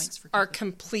give you things points for are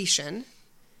completion.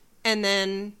 And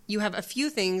then you have a few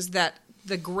things that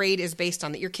the grade is based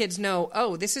on, that your kids know,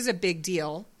 oh, this is a big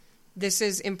deal. This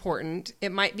is important.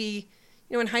 It might be,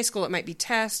 in high school, it might be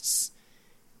tests,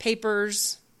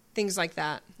 papers, things like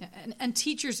that. Yeah, and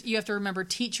teachers, you have to remember,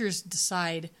 teachers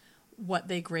decide what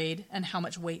they grade and how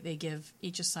much weight they give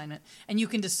each assignment. And you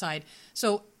can decide.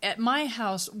 So at my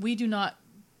house, we do not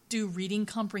do reading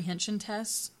comprehension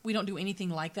tests. We don't do anything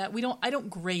like that. I don't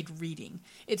grade reading.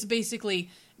 It's basically,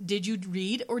 did you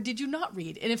read or did you not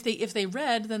read? And if they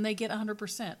read, then they get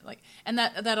 100%. And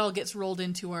that all gets rolled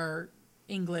into our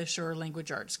English or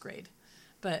language arts grade.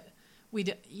 But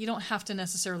you don't have to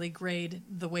necessarily grade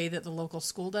the way that the local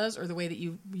school does or the way that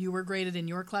you were graded in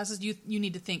your classes. You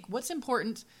need to think, what's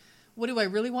important? What do I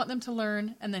really want them to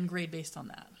learn? And then grade based on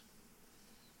that.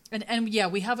 And yeah,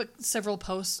 we have several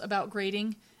posts about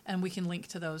grading, and we can link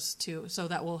to those too. So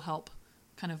that will help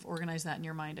kind of organize that in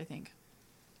your mind, I think.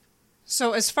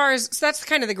 So that's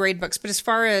kind of the grade books, but as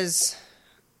far as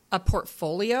a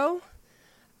portfolio,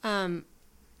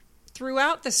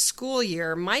 throughout the school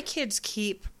year, my kids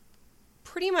keep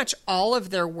pretty much all of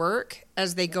their work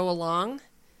as they go along.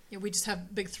 Yeah, we just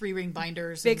have big 3-ring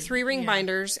binders. Big 3-ring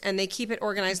binders, and they keep it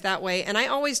organized that way. And I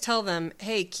always tell them,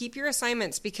 hey, keep your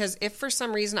assignments, because if for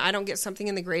some reason I don't get something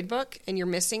in the grade book and you're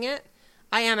missing it,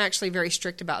 I am actually very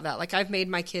strict about that. Like, I've made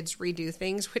my kids redo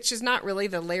things, which is not really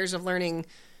the layers of learning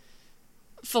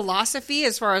philosophy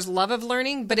as far as love of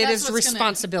learning, but it is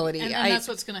responsibility. And that's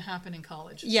what's going to happen in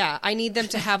college. Yeah, I need them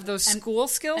to have those school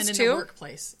skills and too. in the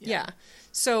workplace. Yeah.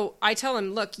 So I tell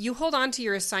them, look, you hold on to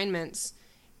your assignments.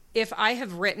 If I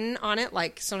have written on it,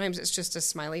 like sometimes it's just a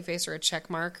smiley face or a check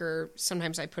mark, or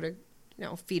sometimes I put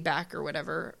a feedback or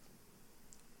whatever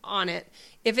on it.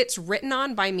 If it's written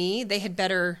on by me, they had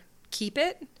better keep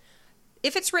it.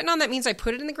 If it's written on, that means I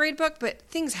put it in the grade book, but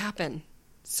things happen.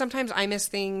 Sometimes I miss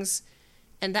things,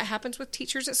 and that happens with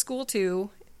teachers at school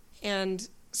too. And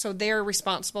so they're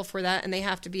responsible for that, and they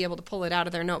have to be able to pull it out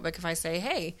of their notebook if I say,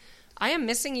 hey, I am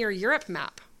missing your Europe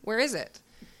map. Where is it?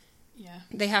 Yeah.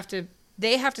 They have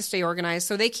to stay organized.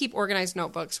 So they keep organized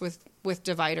notebooks with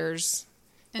dividers,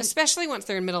 and especially once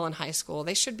they're in middle and high school.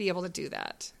 They should be able to do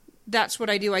that. That's what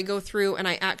I do. I go through and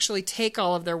I actually take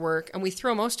all of their work, and we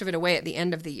throw most of it away at the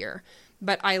end of the year.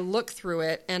 But I look through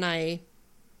it, and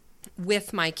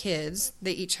with my kids,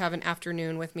 they each have an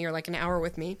afternoon with me or like an hour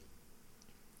with me.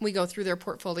 We go through their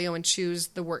portfolio and choose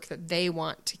the work that they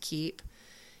want to keep,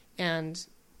 and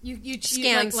you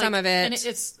scan some of it. And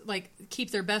it's like,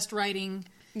 keep their best writing.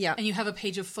 Yeah. And you have a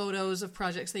page of photos of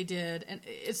projects they did. And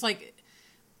it's like,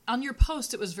 on your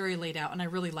post, it was very laid out, and I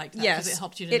really liked that because it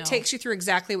helped you to know. It takes you through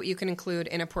exactly what you can include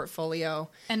in a portfolio.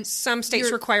 And some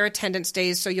states require attendance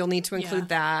days, so you'll need to include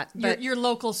that. But your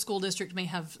local school district may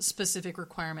have specific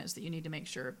requirements that you need to make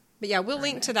sure. But yeah, we'll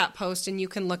link to that post, and you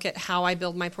can look at how I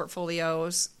build my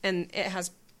portfolios, and it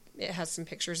has some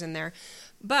pictures in there.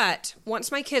 But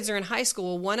once my kids are in high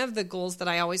school, one of the goals that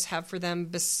I always have for them,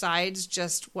 besides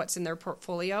just what's in their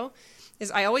portfolio,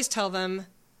 is I always tell them,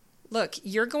 look,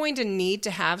 you're going to need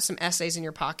to have some essays in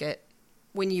your pocket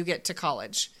when you get to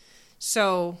college.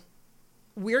 So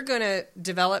we're going to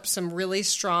develop some really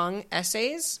strong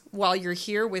essays while you're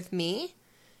here with me,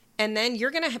 and then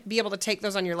you're going to be able to take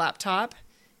those on your laptop.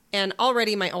 And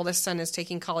already my oldest son is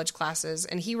taking college classes,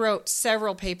 and he wrote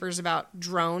several papers about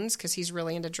drones because he's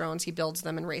really into drones. He builds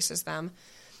them and races them.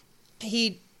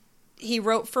 He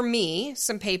wrote for me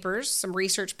some papers, some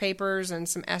research papers and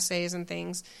some essays and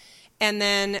things. And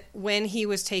then when he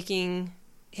was taking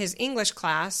his English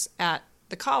class at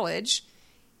the college,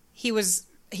 he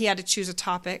had to choose a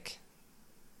topic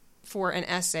for an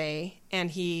essay,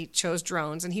 and he chose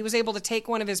drones, and he was able to take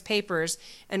one of his papers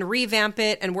and revamp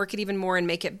it and work it even more and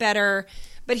make it better,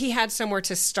 but he had somewhere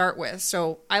to start with.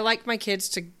 So I like my kids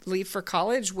to leave for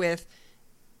college with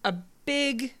a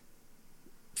big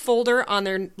folder on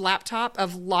their laptop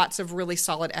of lots of really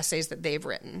solid essays that they've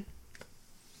written.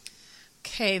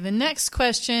 Okay, the next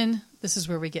question, this is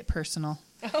where we get personal.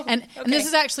 Oh, and okay. And this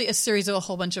is actually a series of a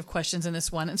whole bunch of questions in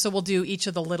this one, and so we'll do each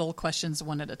of the little questions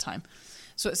one at a time.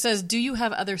 So it says, do you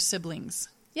have other siblings?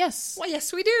 Yes. Well,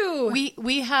 yes, we do.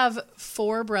 We have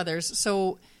 4 brothers.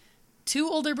 So 2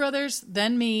 older brothers,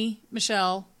 then me,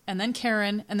 Michelle, and then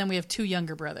Karen, and then we have 2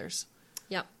 younger brothers.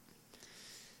 Yep.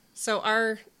 So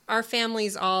our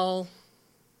family's all,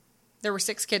 there were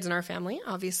 6 kids in our family,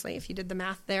 obviously, if you did the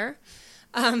math there.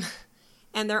 And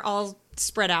they're all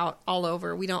spread out all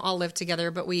over. We don't all live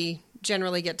together, but we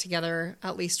generally get together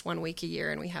at least 1 week a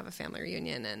year, and we have a family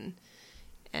reunion,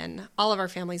 and all of our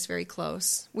family's very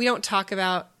close. We don't talk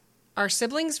about our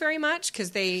siblings very much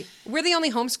because we're the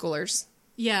only homeschoolers.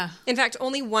 Yeah. In fact,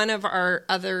 only one of our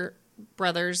other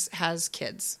brothers has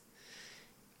kids.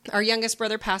 Our youngest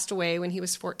brother passed away when he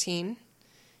was 14.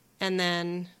 And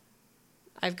then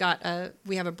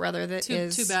we have a brother that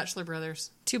is... Two bachelor brothers.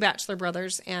 Two bachelor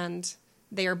brothers, and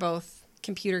they are both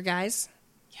computer guys.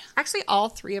 Yeah. Actually, all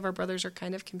three of our brothers are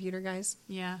kind of computer guys.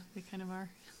 Yeah, they kind of are.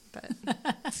 But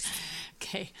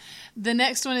okay. The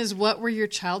next one is, what were your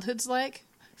childhoods like?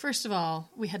 First of all,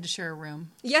 we had to share a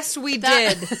room. Yes, we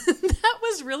did. That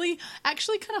was really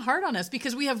actually kind of hard on us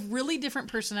because we have really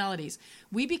different personalities.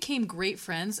 We became great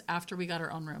friends after we got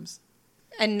our own rooms.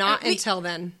 And not until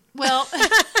then. Well,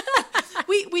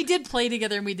 we did play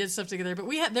together and we did stuff together, but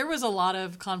there was a lot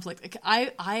of conflict. Like,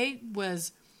 I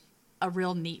was a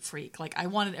real neat freak. Like, I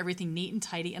wanted everything neat and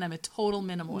tidy, and I'm a total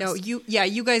minimalist. No,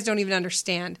 you guys don't even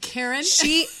understand. Karen?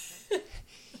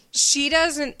 She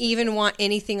doesn't even want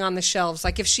anything on the shelves.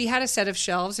 Like, if she had a set of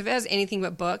shelves, if it has anything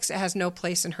but books, it has no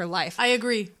place in her life. I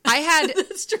agree.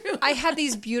 That's true. I had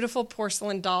these beautiful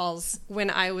porcelain dolls when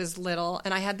I was little,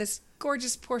 and I had this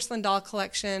gorgeous porcelain doll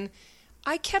collection.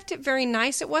 I kept it very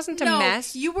nice. It wasn't a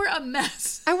mess. You were a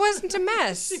mess. I wasn't a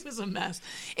mess. It was a mess.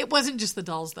 It wasn't just the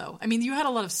dolls, though. I mean, you had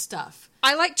a lot of stuff.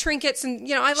 I like trinkets, and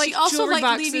I like she also jewelry liked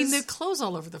boxes. leaving the clothes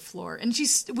all over the floor. And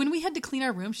when we had to clean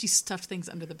our room, she stuffed things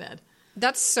under the bed.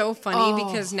 That's so funny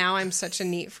because now I'm such a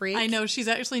neat freak. I know. She's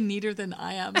actually neater than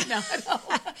I am now.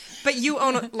 But you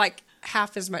own like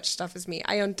half as much stuff as me.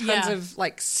 I own tons of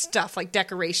like stuff, like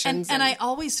decorations. And I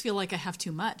always feel like I have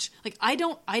too much. Like, I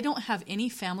don't have any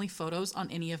family photos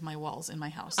on any of my walls in my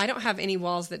house. I don't have any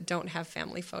walls that don't have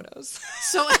family photos.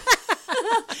 So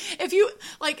if you,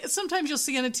 like, sometimes you'll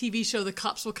see on a TV show the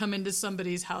cops will come into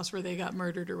somebody's house where they got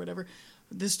murdered or whatever.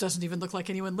 This doesn't even look like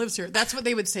anyone lives here. That's what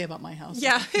they would say about my house.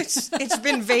 Yeah, it's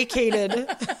been vacated.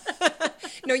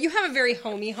 No, you have a very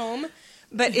homey home,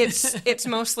 but it's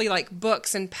mostly like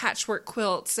books and patchwork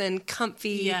quilts and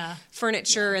comfy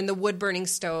furniture and the wood burning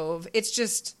stove.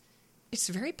 It's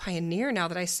very pioneer now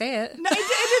that I say it. No,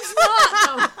 it's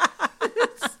not.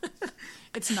 No.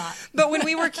 It's not. But when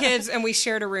we were kids and we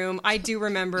shared a room, I do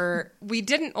remember we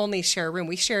didn't only share a room.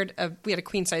 We had a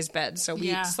queen size bed, so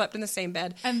we slept in the same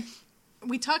bed. And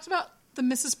we talked about the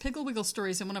Mrs. Pigglewiggle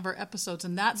stories in one of our episodes,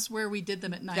 and that's where we did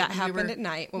them at night. That happened at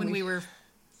night. When we were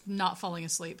not falling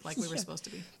asleep like we were supposed to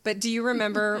be. But do you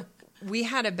remember, we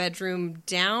had a bedroom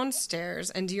downstairs,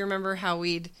 and do you remember how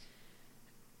we'd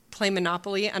play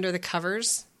Monopoly under the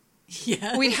covers?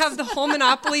 Yeah. We'd have the whole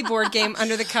Monopoly board game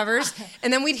under the covers,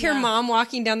 and then we'd hear Mom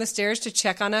walking down the stairs to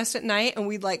check on us at night, and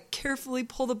we'd like carefully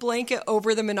pull the blanket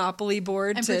over the Monopoly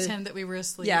board and pretend that we were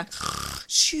asleep. Yeah.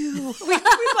 Shoo. We'd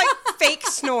like fake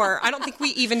snore. I don't think we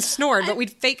even snored, but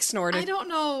we'd fake snore. I don't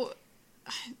know.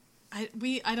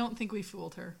 I don't think we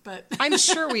fooled her, but I'm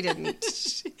sure we didn't.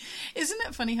 Isn't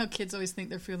it funny how kids always think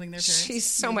they're fooling their parents? She's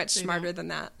so much smarter than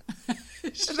that.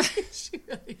 She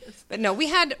really is. But no, we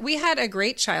had a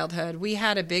great childhood. We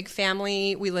had a big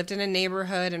family. We lived in a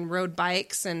neighborhood and rode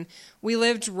bikes, and we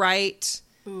lived right.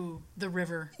 Ooh, the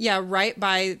river. Yeah, right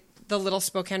by the Little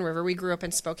Spokane River. We grew up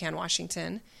in Spokane,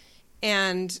 Washington,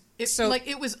 and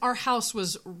our house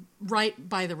was right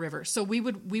by the river. So we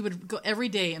would go every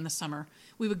day in the summer.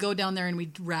 We would go down there and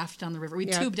we'd raft down the river.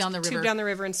 We'd tube down the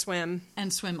river. And swim.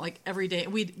 And swim like every day.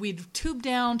 We'd tube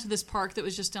down to this park that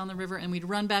was just down the river, and we'd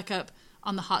run back up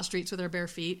on the hot streets with our bare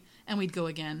feet, and we'd go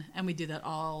again. And we'd do that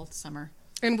all summer.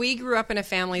 And we grew up in a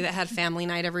family that had family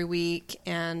night every week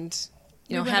and,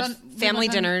 had family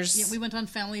dinners. Yeah, we went on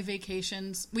family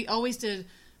vacations. We always did.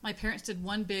 My parents did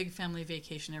one big family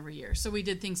vacation every year. So we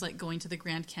did things like going to the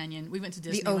Grand Canyon. We went to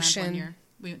Disneyland one year.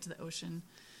 We went to the ocean.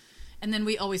 And then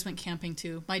we always went camping,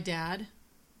 too. My dad,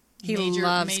 he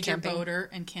loves major camping. boater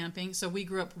and camping. So we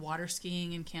grew up water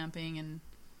skiing and camping. And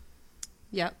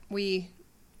yep, we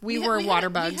were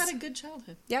water bugs. We had a good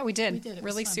childhood. Yeah, we did. We did. It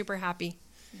really was super happy.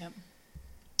 Yep.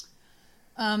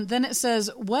 Then it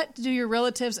says, what do your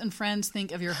relatives and friends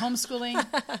think of your homeschooling?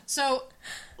 So,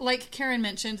 like Karen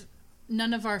mentioned,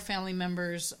 none of our family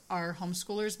members are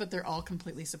homeschoolers, but they're all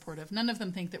completely supportive. None of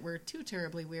them think that we're too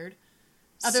terribly weird,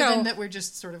 other than that we're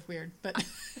just sort of weird. But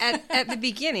at the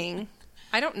beginning,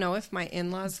 I don't know if my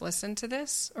in-laws listen to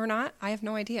this or not. I have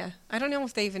no idea. I don't know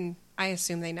if they even, I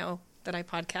assume they know that I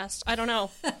podcast. I don't know.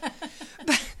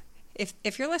 But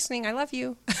if you're listening, I love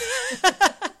you.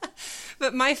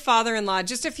 But my father-in-law,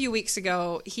 just a few weeks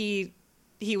ago, he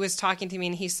was talking to me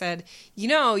and he said,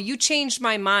 you changed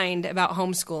my mind about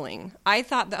homeschooling. I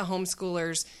thought that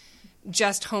homeschoolers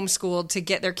just homeschooled to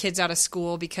get their kids out of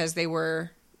school because they were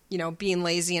being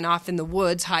lazy and off in the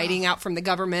woods, hiding out from the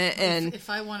government. And if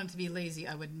I wanted to be lazy,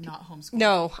 I would not homeschool.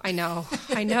 No, I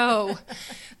know.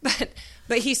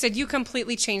 But he said, you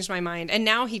completely changed my mind. And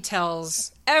now he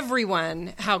tells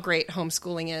everyone how great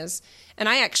homeschooling is. And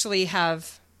I actually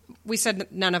we said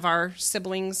none of our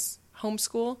siblings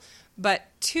homeschool, but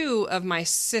 2 of my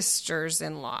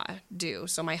sisters-in-law do.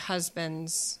 So my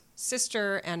husband's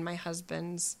sister and my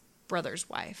husband's brother's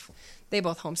wife. They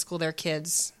both homeschool their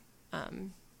kids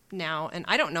now. And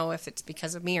I don't know if it's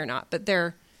because of me or not, but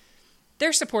they're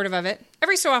supportive of it.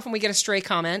 Every so often we get a stray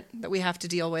comment that we have to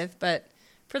deal with, but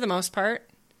for the most part,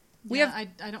 I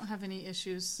don't have any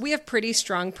issues. We have pretty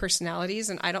strong personalities,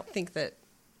 and I don't think that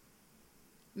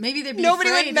maybe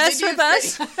nobody would mess with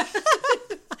us.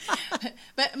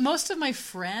 But most of my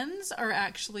friends are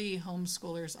actually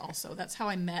homeschoolers also. That's how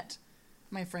I met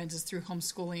my friends, is through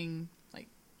homeschooling, like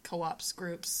co-ops,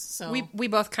 groups. So we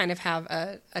both kind of have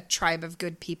a tribe of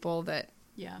good people that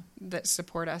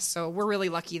support us. So we're really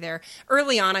lucky there.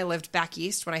 Early on, I lived back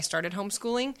east when I started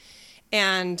homeschooling,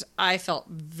 and I felt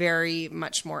very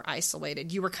much more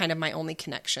isolated. You were kind of my only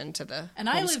connection to the And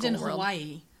I homeschool lived in world.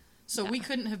 Hawaii, so we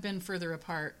couldn't have been further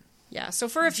apart. Yeah, so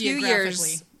for a few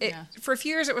years,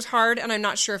 it was hard, and I'm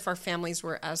not sure if our families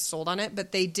were as sold on it,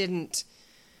 but they didn't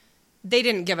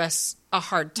give us a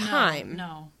hard time.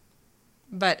 No.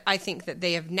 But I think that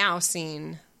they have now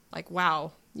seen, like,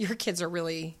 wow, your kids are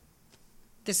really,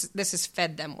 this has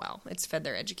fed them well. It's fed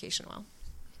their education well.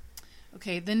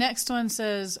 Okay, the next one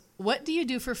says, what do you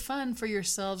do for fun for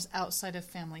yourselves outside of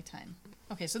family time?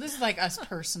 Okay, so this is like us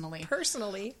personally.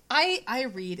 Personally. I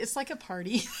read. It's like a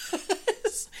party.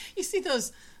 You see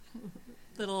those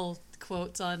little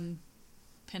quotes on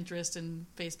Pinterest and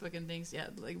Facebook and things. Yeah,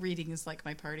 like reading is like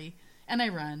my party. And I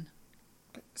run.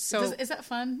 So is that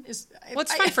fun? It's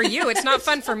fun for you. It's not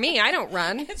fun for me. I don't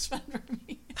run. It's fun for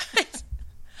me.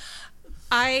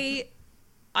 I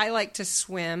like to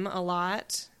swim a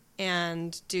lot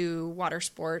and do water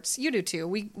sports. You do too.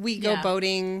 We go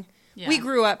boating. Yeah. We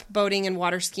grew up boating and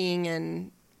water skiing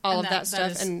and all of that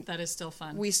stuff. And that is still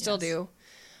fun. We still do.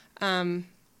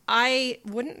 I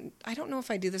don't know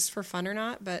if I do this for fun or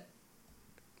not, but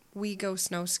we go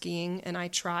snow skiing and I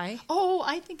try. Oh,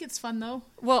 I think it's fun though.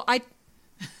 Well,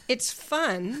 it's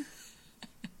fun.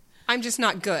 I'm just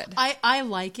not good. I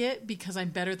like it because I'm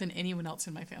better than anyone else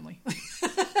in my family.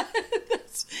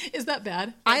 Is that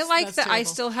bad? I like that terrible. I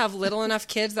still have little enough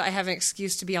kids that I have an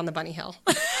excuse to be on the bunny hill.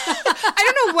 I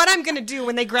don't know what I'm going to do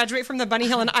when they graduate from the bunny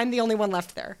hill and I'm the only one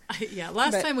left there.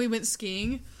 Last time we went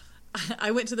skiing,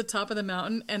 I went to the top of the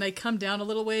mountain and I come down a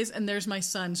little ways and there's my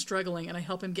son struggling and I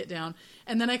help him get down.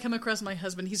 And then I come across my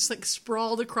husband. He's like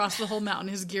sprawled across the whole mountain,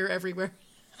 his gear everywhere.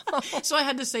 So I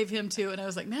had to save him too. And I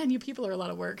was like, man, you people are a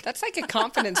lot of work. That's like a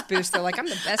confidence boost. They're like, I'm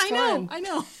the best one. I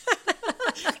know.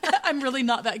 I'm really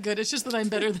not that good. It's just that I'm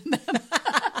better than them.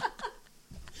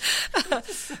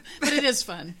 But it is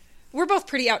fun. We're both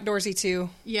pretty outdoorsy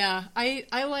too. Yeah.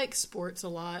 I like sports a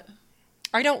lot.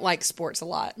 I don't like sports a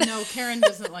lot. No, Karen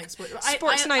doesn't like sports.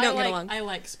 Sports and I don't get along. I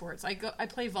like sports. I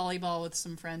play volleyball with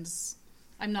some friends.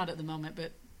 I'm not at the moment,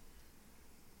 but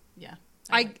yeah.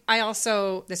 I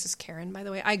also, this is Karen, by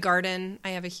the way. I garden.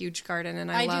 I have a huge garden,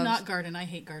 and I do not garden. I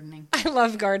hate gardening. I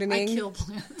love gardening. I kill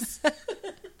plants.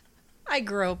 I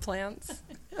grow plants.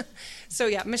 So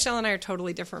yeah, Michelle and I are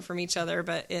totally different from each other,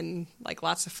 but in like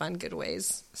lots of fun, good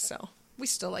ways. So we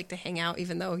still like to hang out,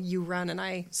 even though you run and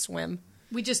I swim.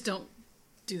 We just don't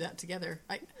do that together.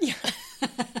 Yeah.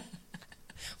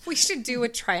 We should do a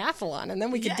triathlon, and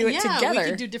then we could do it together. We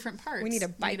could do different parts. We need a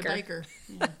biker.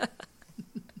 Yeah.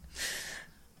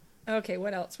 Okay,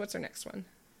 what else? What's our next one?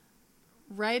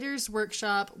 Writer's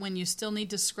workshop, when you still need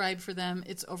to scribe for them,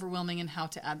 it's overwhelming, and how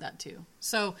to add that too.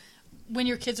 So when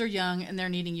your kids are young and they're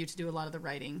needing you to do a lot of the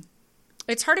writing.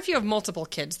 It's hard if you have multiple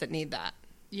kids that need that.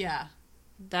 Yeah.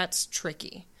 That's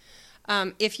tricky.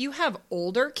 If you have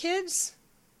older kids,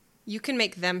 you can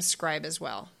make them scribe as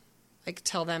well. Like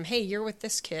tell them, hey, you're with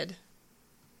this kid.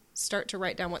 Start to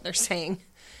write down what they're saying.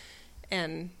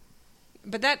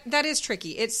 But that is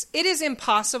tricky. It is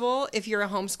impossible if you're a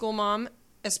homeschool mom,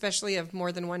 especially of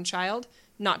more than one child,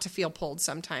 not to feel pulled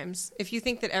sometimes. If you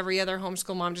think that every other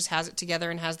homeschool mom just has it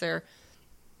together and has their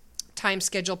time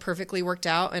schedule perfectly worked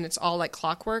out and it's all like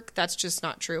clockwork, that's just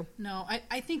not true. No,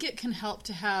 I think it can help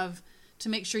to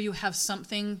make sure you have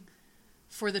something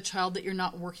for the child that you're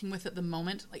not working with at the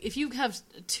moment. Like if you have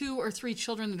 2 or 3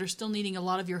 children that are still needing a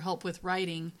lot of your help with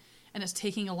writing and it's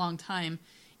taking a long time,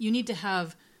 you need to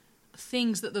have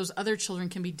things that those other children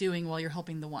can be doing while you're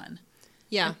helping the one.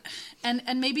 Yeah. And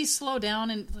maybe slow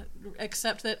down and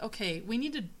accept that, okay, we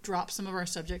need to drop some of our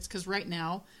subjects because right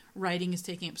now writing is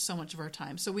taking up so much of our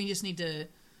time. So we just need to,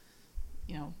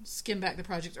 skim back the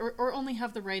project or only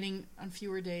have the writing on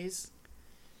fewer days.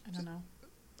 I don't know.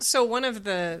 So one of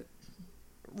the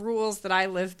rules that I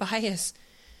live by is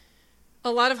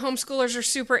a lot of homeschoolers are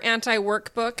super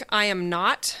anti-workbook. I am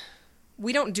not.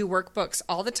 We don't do workbooks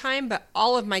all the time, but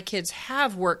all of my kids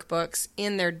have workbooks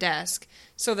in their desk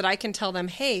so that I can tell them,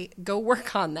 hey, go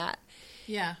work on that.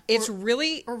 Yeah. It's or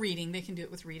reading. They can do it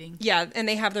with reading. Yeah, and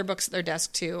they have their books at their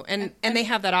desk too. And they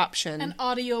have that option. And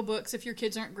audiobooks, if your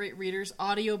kids aren't great readers,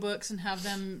 audiobooks, and have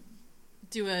them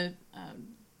do a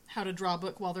how to draw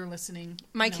book while they're listening.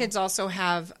 My kids also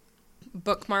have a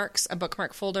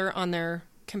bookmark folder on their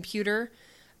computer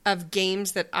of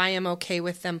games that I am okay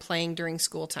with them playing during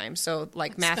school time. So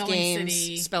like math Spelling games,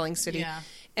 City. Spelling City. Yeah.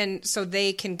 And so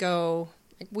they can go,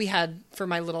 for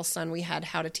my little son, we had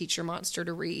How to Teach Your Monster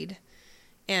to Read.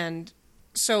 And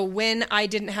so when I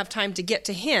didn't have time to get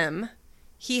to him,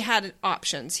 he had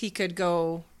options. He could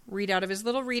go read out of his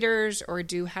little readers or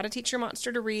do How to Teach Your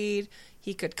Monster to Read.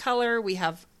 He could color. We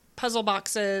have puzzle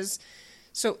boxes.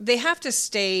 So they have to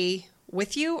stay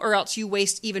with you or else you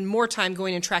waste even more time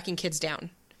going and tracking kids down.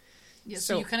 Yeah,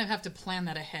 so you kind of have to plan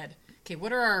that ahead. Okay,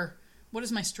 what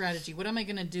is my strategy? What am I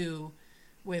going to do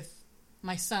with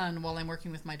my son while I'm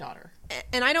working with my daughter?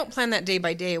 And I don't plan that day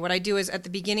by day. What I do is at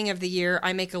the beginning of the year,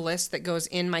 I make a list that goes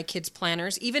in my kids'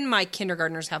 planners. Even my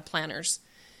kindergartners have planners.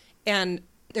 And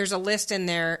there's a list in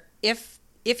there, if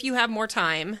you have more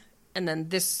time, and then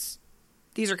these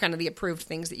are kind of the approved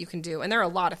things that you can do. And there are a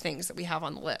lot of things that we have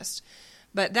on the list.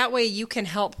 But that way you can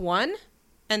help one,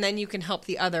 and then you can help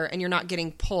the other, and you're not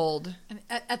getting pulled. And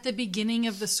at the beginning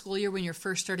of the school year, when you're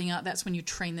first starting out, that's when you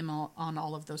train them on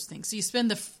all of those things. So you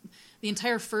spend the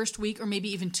entire first week or maybe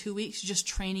even 2 weeks just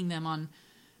training them on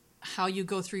how you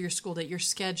go through your school day, your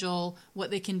schedule, what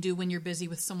they can do when you're busy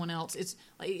with someone else. It's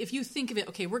like, if you think of it,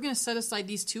 okay, we're going to set aside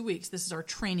these 2 weeks. This is our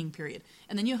training period.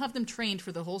 And then you have them trained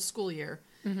for the whole school year,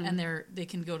 and they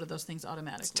can go to those things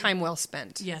automatically. It's time well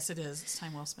spent. Yes, it is. It's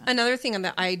time well spent. Another thing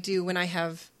that I do when I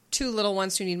have 2 little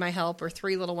ones who need my help or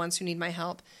 3 little ones who need my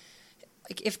help,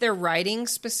 like if they're writing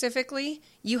specifically,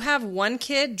 you have one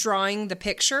kid drawing the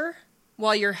picture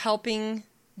while you're helping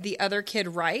the other kid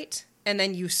write, and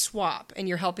then you swap, and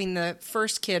you're helping the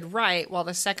first kid write while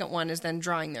the second one is then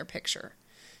drawing their picture.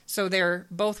 So they're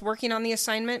both working on the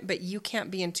assignment, but you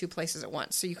can't be in 2 places at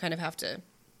once. So you kind of have to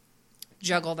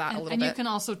juggle that a little bit. And you can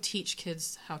also teach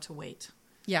kids how to wait.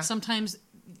 Yeah. Sometimes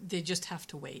they just have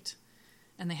to wait,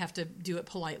 and they have to do it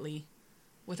politely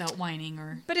without whining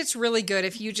or... But it's really good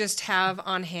if you just have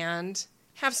on hand,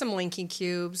 have some linking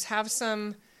cubes, have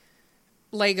some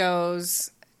Legos,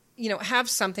 have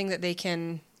something that they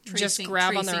can just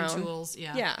grab on their own. Tools,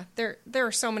 yeah. Yeah. There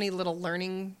are so many little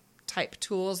learning type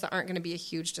tools that aren't going to be a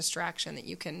huge distraction that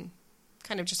you can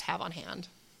kind of just have on hand.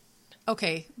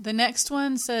 Okay, the next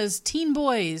one says teen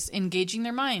boys, engaging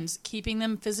their minds, keeping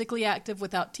them physically active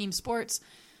without team sports,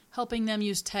 helping them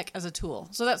use tech as a tool.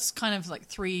 So that's kind of like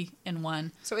 3 in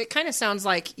 1. So it kind of sounds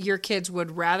like your kids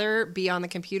would rather be on the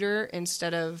computer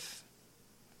instead of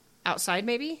outside,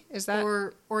 maybe? Is that?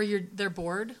 Or they're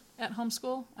bored at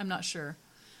homeschool? I'm not sure.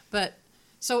 But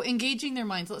so engaging their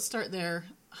minds, let's start there.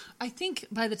 I think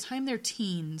by the time they're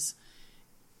teens,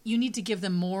 you need to give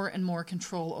them more and more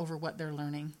control over what they're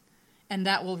learning. And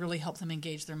that will really help them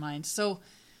engage their minds. So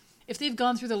if they've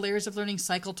gone through the layers of learning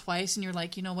cycle twice and you're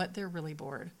like, you know what, they're really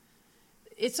bored.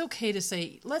 It's okay to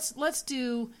say, let's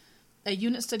do a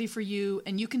unit study for you,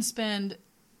 and you can spend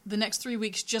the next 3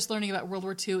 weeks just learning about World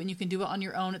War II, and you can do it on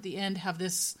your own at the end, have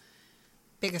this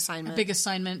big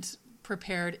assignment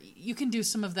prepared. You can do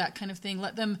some of that kind of thing.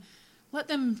 Let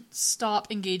them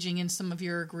stop engaging in some of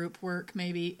your group work,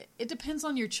 maybe. It depends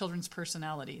on your children's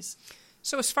personalities.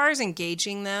 So as far as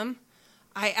engaging them,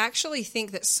 I actually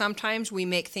think that sometimes we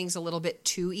make things a little bit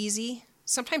too easy.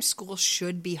 Sometimes school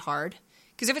should be hard,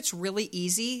 because if it's really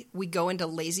easy, we go into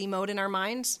lazy mode in our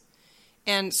minds.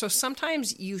 And so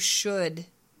sometimes you should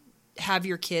have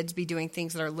your kids be doing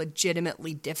things that are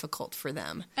legitimately difficult for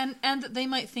them. And that they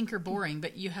might think are boring,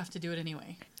 but you have to do it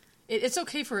anyway. It's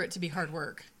okay for it to be hard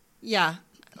work. Yeah.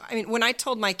 I mean, when I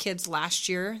told my kids last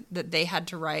year that they had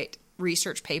to write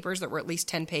research papers that were at least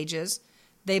 10 pages,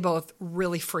 they both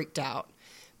really freaked out.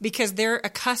 Because they're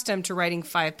accustomed to writing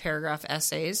 5-paragraph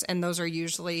essays, and those are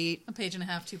usually... 1.5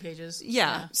 pages, 2 pages.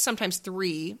 Yeah, sometimes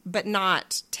 3, but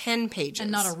not 10 pages.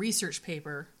 And not a research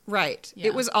paper. Right. Yeah.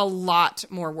 It was a lot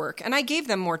more work. And I gave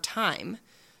them more time,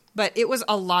 but it was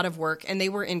a lot of work, and they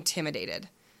were intimidated.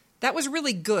 That was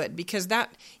really good, because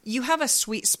you have a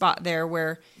sweet spot there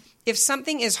where if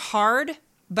something is hard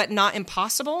but not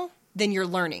impossible, then you're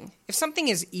learning. If something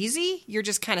is easy, you're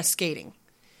just kind of skating.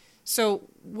 So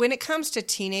when it comes to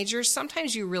teenagers,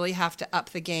 sometimes you really have to up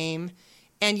the game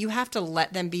and you have to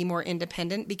let them be more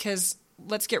independent because,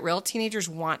 let's get real, teenagers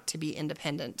want to be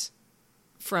independent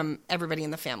from everybody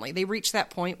in the family. They reach that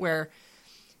point where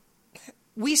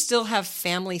we still have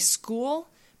family school,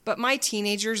 but my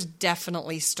teenagers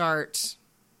definitely start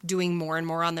doing more and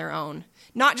more on their own.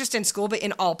 Not just in school, but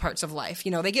in all parts of life.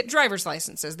 You know, they get driver's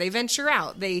licenses, they venture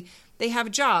out, they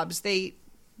have jobs, they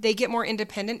get more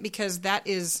independent because that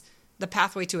is the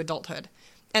pathway to adulthood.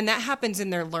 And that happens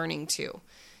in their learning too.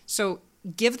 So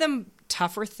give them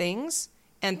tougher things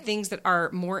and things that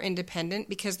are more independent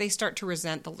because they start to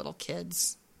resent the little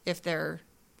kids if they're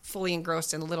fully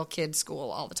engrossed in little kid school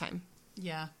all the time.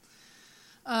 Yeah.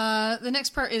 The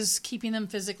next part is keeping them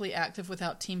physically active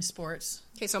without team sports.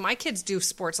 Okay, so my kids do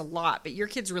sports a lot, but your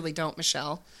kids really don't,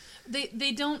 Michelle.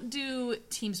 They don't do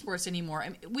team sports anymore. I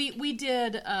mean, we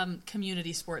did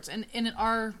community sports, and in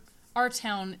our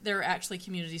town there are actually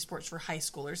community sports for high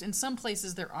schoolers. In some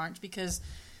places there aren't because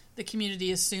the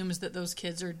community assumes that those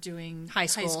kids are doing high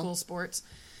school sports.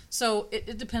 So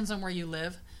it depends on where you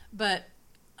live. But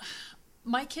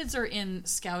my kids are in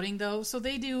scouting though, so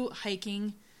they do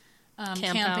hiking.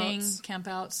 Camping,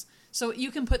 campouts. So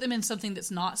you can put them in something that's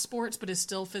not sports, but is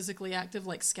still physically active,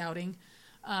 like scouting,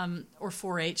 or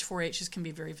 4-H. 4-H can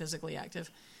be very physically active.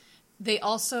 They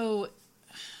also,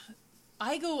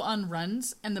 I go on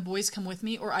runs and the boys come with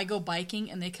me, or I go biking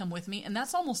and they come with me, and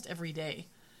that's almost every day.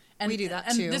 And we do that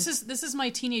and too. This is my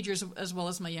teenagers as well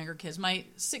as my younger kids. My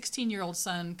 16-year-old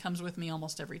son comes with me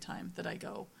almost every time that I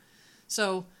go.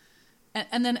 So,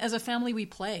 and then as a family we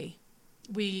play.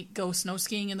 We go snow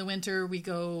skiing in the winter. We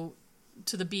go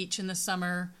to the beach in the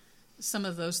summer, some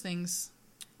of those things.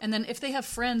 And then if they have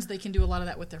friends, they can do a lot of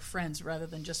that with their friends rather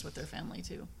than just with their family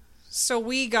too. So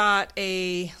we got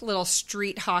a little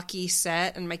street hockey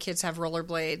set, and my kids have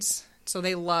rollerblades. So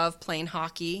they love playing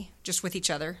hockey just with each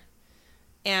other.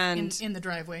 And in the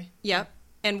driveway. Yep.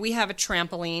 And we have a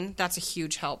trampoline. That's a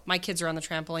huge help. My kids are on the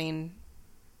trampoline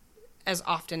as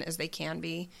often as they can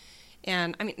be.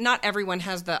 And, I mean, not everyone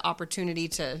has the opportunity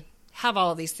to have all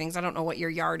of these things. I don't know what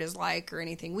your yard is like or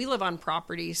anything. We live on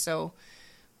property, so,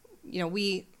 you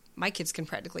know, my kids can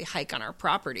practically hike on our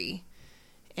property.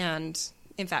 And,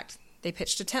 in fact, they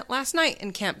pitched a tent last night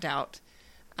and camped out.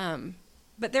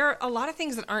 But there are a lot of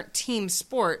things that aren't team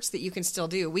sports that you can still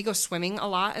do. We go swimming a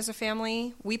lot as a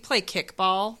family. We play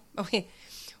kickball. Okay,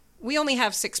 we only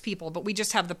have 6 people, but we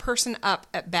just have the person up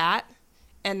at bat,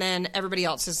 and then everybody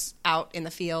else is out in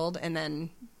the field, and then,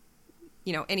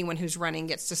 you know, anyone who's running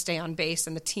gets to stay on base,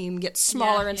 and the team gets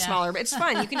smaller and smaller. But it's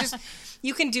fun.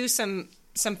 You can do some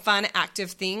fun,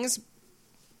 active things,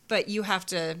 but you have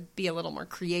to be a little more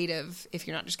creative if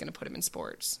you're not just going to put them in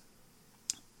sports.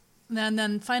 And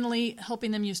then finally, helping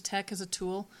them use tech as a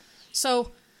tool.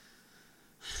 So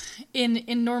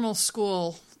in normal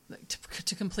school,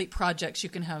 to complete projects,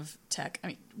 you can have tech. I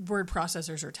mean, word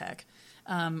processors are tech.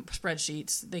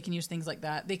 Spreadsheets, they can use things like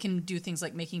that. They can do things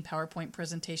like making PowerPoint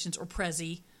presentations or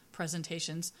Prezi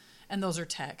presentations, and those are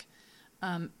tech.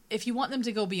 If you want them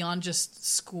to go beyond just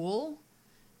school,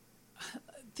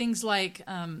 things like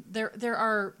there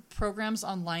are programs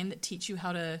online that teach you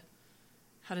how to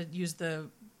use the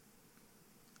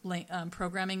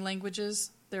programming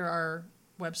languages. There are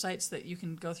websites that you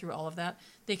can go through all of that.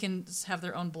 They can have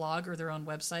their own blog or their own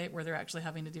website where they're actually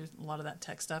having to do a lot of that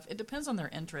tech stuff. It depends on their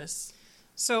interests.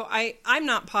 So I'm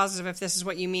not positive if this is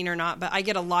what you mean or not, but I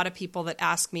get a lot of people that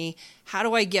ask me, how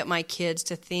do I get my kids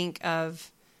to think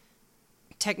of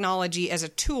technology as a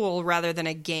tool rather than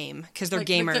a game? Because they're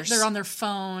gamers. They're on their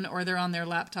phone or they're on their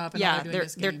laptop and all they're doing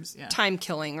is games. They're time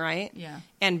killing, right? Yeah.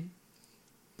 And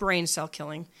brain cell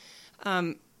killing.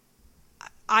 I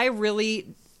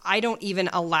don't even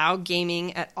allow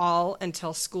gaming at all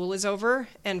until school is over.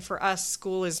 And for us,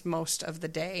 school is most of the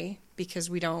day because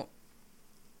we don't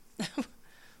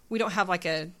have like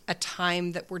a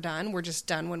time that we're done. We're just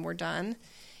done when we're done.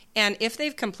 And if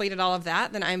they've completed all of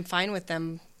that, then I'm fine with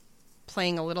them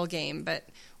playing a little game. But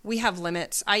we have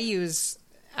limits. I use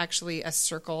actually a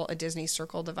Disney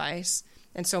Circle device.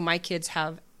 And so my kids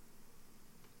have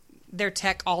their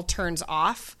tech all turns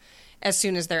off as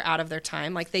soon as they're out of their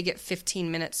time. Like they get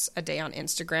 15 minutes a day on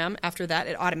Instagram. After that,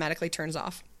 it automatically turns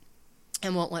off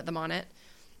and won't let them on it.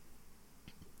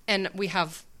 And we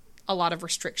have a lot of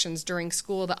restrictions during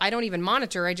school that I don't even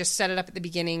monitor. I just set it up at the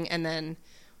beginning and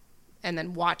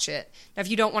then watch it. Now, if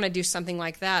you don't want to do something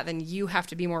like that, then you have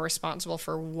to be more responsible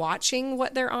for watching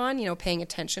what they're on, you know, paying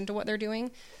attention to what they're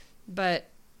doing. But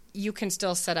you can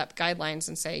still set up guidelines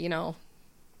and say, you know,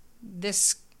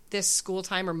 this school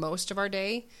time, or most of our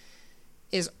day,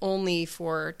 is only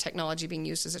for technology being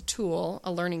used as a tool,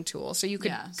 a learning tool. So you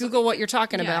could Google what you're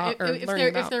talking about or learning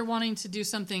about. If they're wanting to do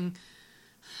something,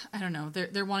 I don't know,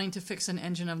 they're wanting to fix an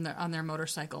engine on their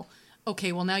motorcycle.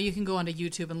 Okay, well, now you can go onto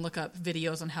YouTube and look up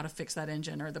videos on how to fix that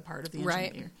engine or the part of the engine.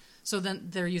 Right. So then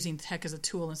they're using tech as a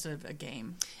tool instead of a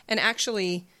game. And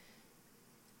actually,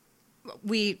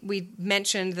 we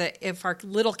mentioned that if our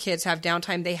little kids have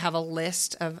downtime, they have a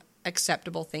list of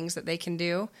acceptable things that they can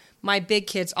do. My big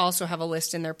kids also have a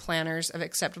list in their planners of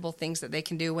acceptable things that they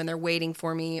can do when they're waiting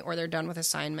for me or they're done with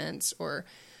assignments or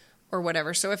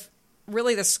whatever. So if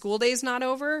really the school day's not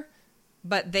over,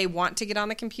 but they want to get on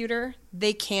the computer,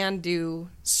 they can do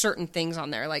certain things on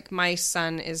there. Like my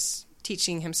son is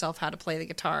teaching himself how to play the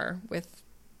guitar with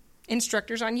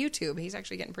instructors on YouTube. He's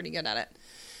actually getting pretty good at it.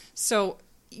 So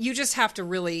you just have to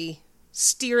really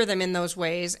steer them in those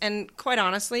ways. And quite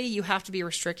honestly, you have to be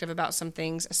restrictive about some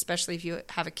things, especially if you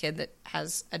have a kid that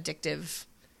has addictive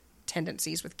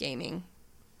tendencies with gaming.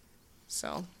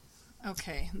 So,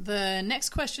 okay. The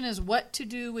next question is what to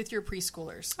do with your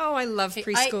preschoolers. Oh, I love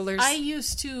preschoolers. I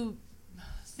used to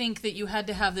think that you had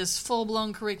to have this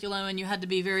full-blown curriculum and you had to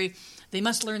be they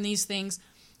must learn these things.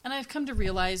 And I've come to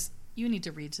realize you need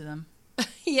to read to them.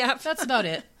 Yeah. That's about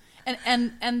it.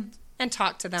 And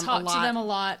talk to them a lot. Talk to them a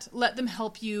lot. Let them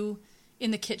help you in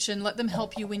the kitchen. Let them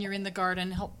help you when you're in the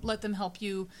garden. Let them help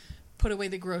you put away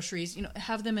the groceries.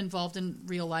 Have them involved in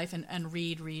real life and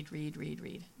read.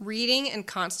 Reading and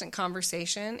constant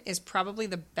conversation is probably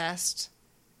the best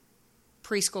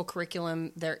preschool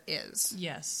curriculum there is.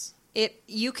 Yes.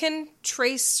 You can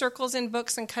trace circles in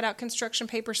books and cut out construction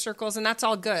paper circles, and that's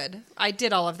all good. I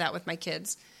did all of that with my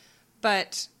kids.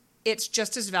 But it's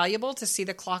just as valuable to see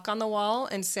the clock on the wall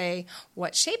and say,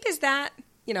 what shape is that?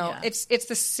 It's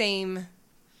the same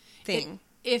thing.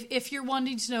 If you're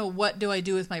wanting to know what do I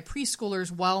do with my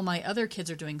preschoolers while my other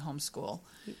kids are doing homeschool,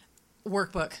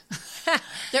 workbook.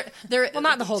 Well,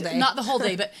 not the whole day. Not the whole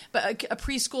day, but a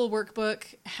preschool workbook,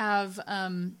 have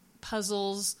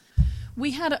puzzles.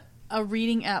 We had a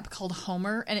reading app called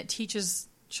Homer, and it teaches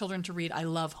children to read. I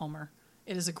love Homer.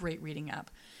 It is a great reading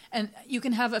app. And you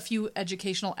can have a few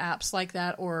educational apps like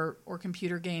that or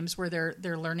computer games where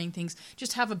they're learning things.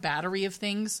 Just have a battery of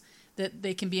things that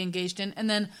they can be engaged in. And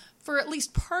then for at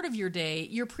least part of your day,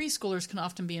 your preschoolers can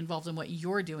often be involved in what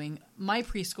you're doing. My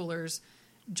preschoolers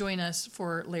join us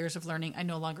for Layers of Learning. I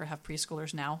no longer have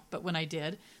preschoolers now, but when I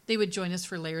did, they would join us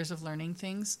for Layers of Learning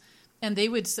things. And they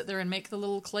would sit there and make the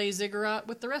little clay ziggurat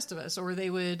with the rest of us. Or they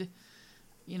would,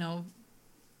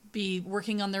 be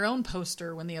working on their own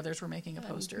poster when the others were making a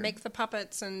poster. Make the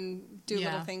puppets and do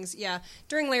little things. Yeah.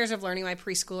 During Layers of Learning, my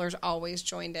preschoolers always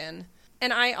joined in.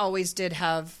 And I always did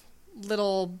have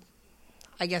little,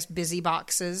 I guess, busy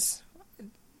boxes.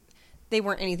 They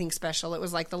weren't anything special. It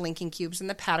was like the linking cubes and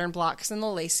the pattern blocks and the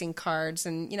lacing cards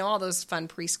and, all those fun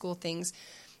preschool things.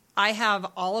 I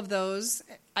have all of those.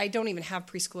 I don't even have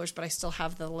preschoolers, but I still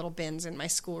have the little bins in my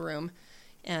schoolroom.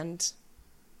 And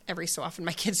every so often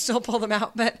my kids still pull them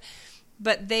out,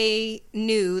 but they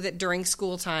knew that during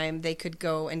school time they could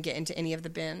go and get into any of the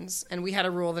bins. And we had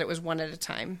a rule that it was one at a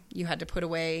time. You had to put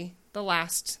away the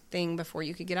last thing before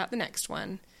you could get out the next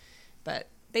one. But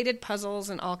they did puzzles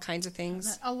and all kinds of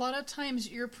things. A lot of times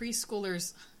your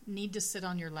preschoolers need to sit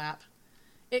on your lap.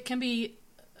 It can be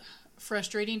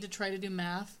frustrating to try to do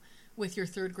math with your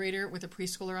third grader with a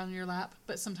preschooler on your lap,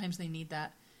 but sometimes they need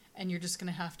that. And you're just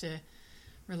going to have to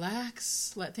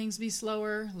relax, let things be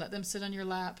slower, let them sit on your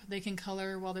lap. They can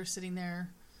color while they're sitting there.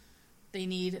 They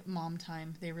need mom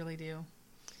time. They really do.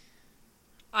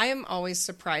 I am always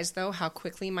surprised, though, how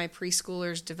quickly my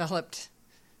preschoolers developed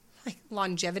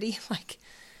longevity.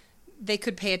 They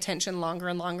could pay attention longer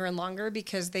and longer and longer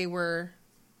because they were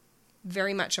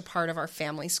very much a part of our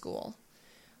family school.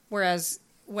 Whereas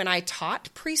when I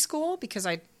taught preschool, because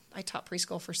I taught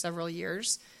preschool for several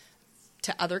years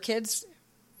to other kids,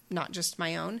 not just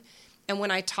my own. And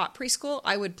when I taught preschool,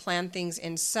 I would plan things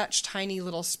in such tiny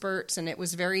little spurts, and it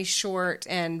was very short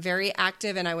and very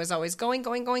active, and I was always going.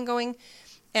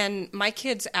 And my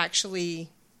kids actually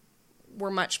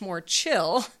were much more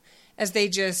chill as they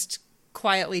just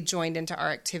quietly joined into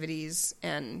our activities.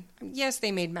 And yes,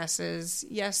 they made messes.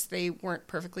 Yes, they weren't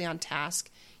perfectly on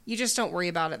task. You just don't worry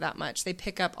about it that much. They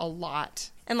pick up a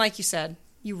lot. And like you said,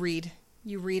 you read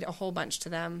a whole bunch to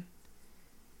them.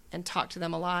 And talk to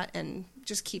them a lot and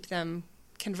just keep them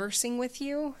conversing with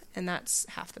you. And that's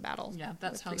half the battle. Yeah,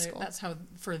 that's how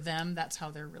for them, that's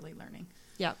how they're really learning.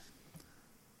 Yeah.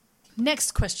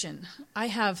 Next question. I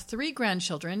have 3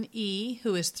 grandchildren. E,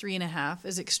 who is 3.5,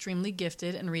 is extremely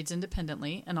gifted and reads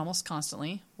independently and almost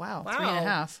constantly. Wow.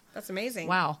 3.5. That's amazing.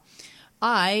 Wow.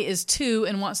 I is 2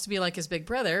 and wants to be like his big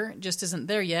brother, just isn't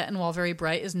there yet, and while very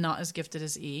bright, is not as gifted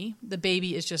as E. The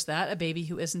baby is just that, a baby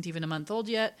who isn't even a month old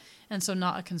yet, and so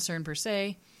not a concern per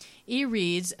se. E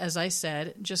reads, as I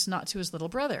said, just not to his little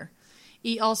brother.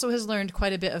 E also has learned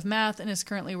quite a bit of math and is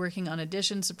currently working on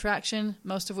addition, subtraction,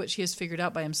 most of which he has figured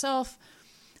out by himself.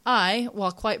 I,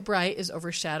 while quite bright, is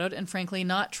overshadowed and frankly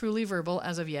not truly verbal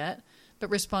as of yet,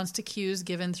 but responds to cues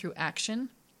given through action.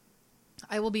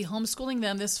 I will be homeschooling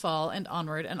them this fall and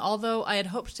onward, and although I had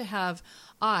hoped to have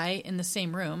I in the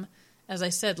same room, as I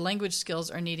said, language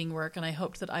skills are needing work, and I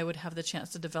hoped that I would have the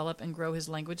chance to develop and grow his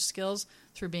language skills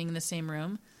through being in the same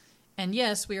room. And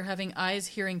yes, we are having I's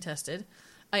hearing tested.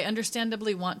 I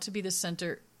understandably want to be the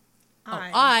center...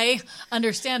 I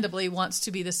understandably wants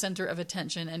to be the center of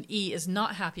attention, and E is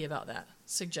not happy about that.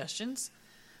 Suggestions?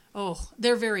 Oh,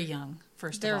 they're very young,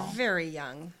 first of all. They're very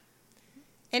young.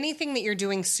 Anything that you're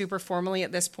doing super formally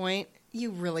at this point,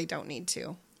 you really don't need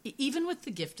to. Even with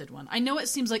the gifted one. I know it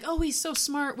seems like, oh, he's so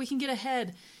smart, we can get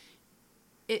ahead.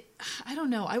 I don't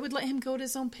know. I would let him go at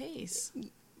his own pace.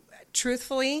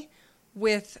 Truthfully,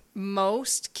 with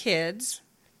most kids,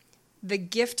 the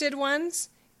gifted ones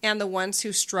and the ones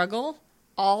who struggle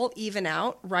all even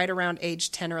out right around age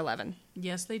 10 or 11.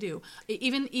 Yes, they do.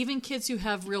 Even kids who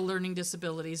have real learning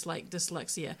disabilities like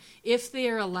dyslexia, if they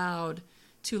are allowed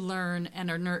to learn and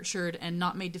are nurtured and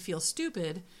not made to feel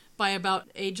stupid, by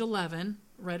about age 11,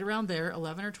 right around there,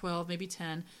 11 or 12, maybe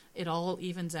 10, it all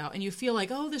evens out. And you feel like,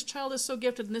 oh, this child is so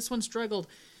gifted and this one struggled.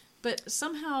 But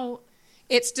somehow...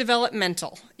 It's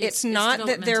developmental. It's not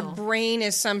that their brain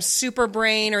is some super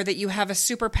brain or that you have a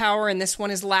superpower and this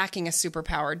one is lacking a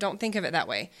superpower. Don't think of it that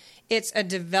way. It's a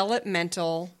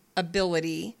developmental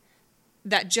ability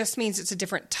that just means it's a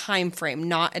different time frame,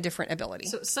 not a different ability.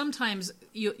 So sometimes,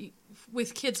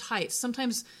 with kids' heights,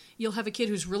 sometimes you'll have a kid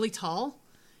who's really tall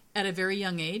at a very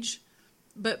young age,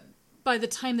 but by the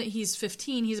time that he's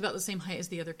 15, he's about the same height as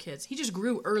the other kids. He just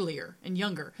grew earlier and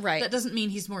younger. Right. That doesn't mean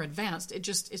he's more advanced. It's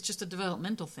just a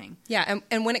developmental thing. Yeah,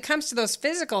 and when it comes to those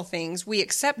physical things, we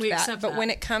accept that. But when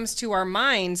it comes to our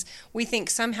minds, we think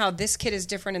somehow this kid is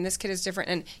different and this kid is different.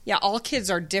 And yeah, all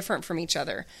kids are different from each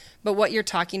other. But what you're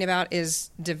talking about is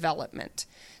development.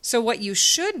 So what you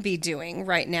should be doing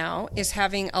right now is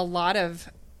having a lot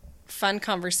of fun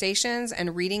conversations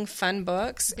and reading fun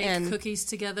books. Bake cookies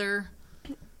together.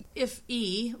 If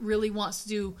E really wants to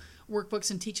do workbooks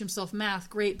and teach himself math,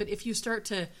 great. But if you start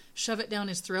to shove it down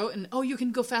his throat and, oh, you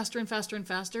can go faster and faster and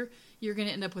faster, you're going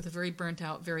to end up with a very burnt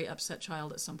out, very upset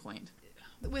child at some point.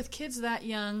 With kids that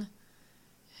young,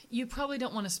 you probably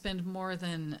don't want to spend more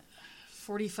than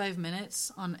 45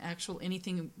 minutes on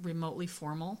anything remotely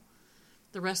formal.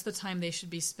 The rest of the time they should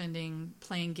be spending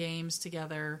playing games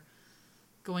together,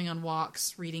 going on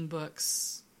walks, reading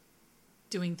books,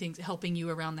 doing things, helping you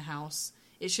around the house.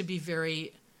 It should be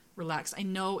very relaxed. I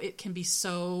know it can be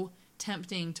so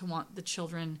tempting to want the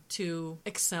children to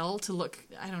excel, to look,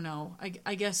 I don't know.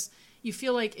 I guess you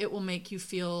feel like it will make you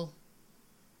feel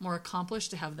more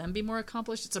accomplished, to have them be more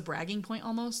accomplished. It's a bragging point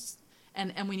almost.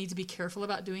 And we need to be careful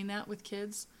about doing that with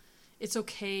kids. It's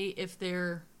okay if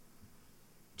they're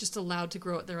just allowed to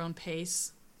grow at their own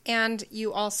pace. And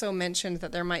you also mentioned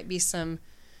that there might be some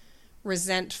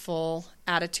resentful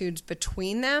attitudes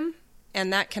between them.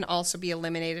 And that can also be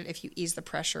eliminated if you ease the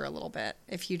pressure a little bit.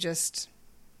 If you just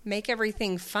make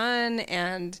everything fun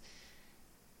and,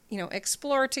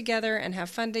 explore together and have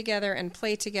fun together and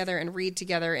play together and read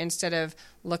together instead of,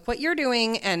 look what you're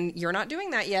doing and you're not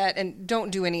doing that yet. And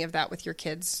don't do any of that with your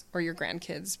kids or your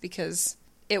grandkids because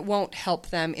it won't help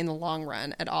them in the long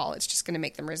run at all. It's just going to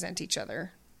make them resent each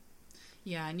other.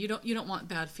 Yeah, and you don't want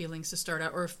bad feelings to start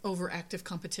out or overactive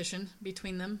competition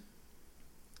between them.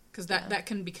 Because that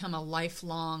can become a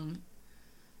lifelong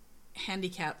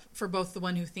handicap for both the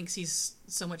one who thinks he's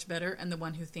so much better and the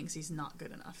one who thinks he's not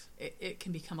good enough. It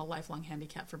can become a lifelong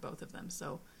handicap for both of them.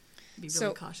 So be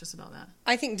really cautious about that.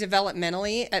 I think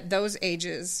developmentally at those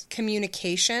ages,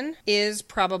 communication is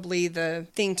probably the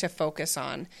thing to focus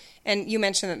on. And you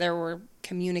mentioned that there were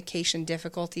communication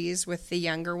difficulties with the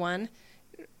younger one.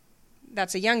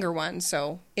 That's a younger one,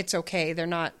 so it's okay. They're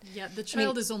not... Yeah, the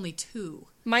child is only 2.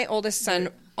 My oldest son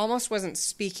almost wasn't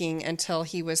speaking until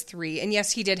he was 3. And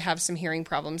yes, he did have some hearing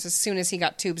problems. As soon as he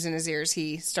got tubes in his ears,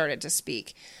 he started to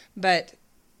speak. But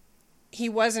he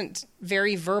wasn't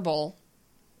very verbal.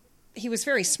 He was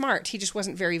very smart. He just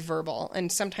wasn't very verbal.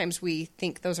 And sometimes we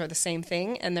think those are the same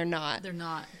thing, and they're not. They're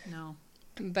not, no.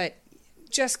 But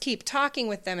just keep talking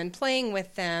with them and playing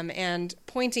with them and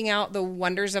pointing out the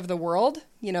wonders of the world,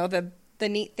 the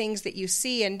neat things that you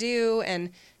see and do,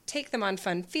 and take them on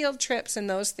fun field trips and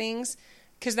those things,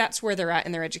 because that's where they're at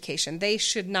in their education. They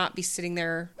should not be sitting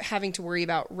there having to worry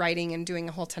about writing and doing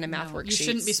a whole ton of math worksheets. You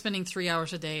shouldn't be spending 3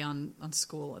 hours a day on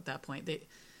school at that point.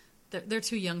 They're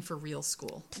too young for real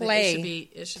school. Play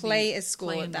is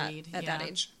school at that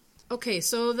age. Okay,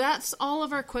 so that's all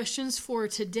of our questions for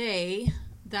today.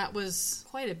 That was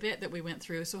quite a bit that we went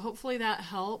through, so hopefully that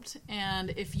helped.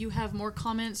 And if you have more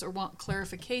comments or want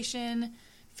clarification,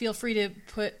 feel free to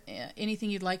put anything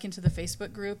you'd like into the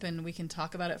Facebook group, and we can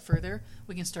talk about it further.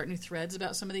 We can start new threads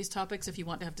about some of these topics if you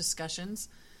want to have discussions.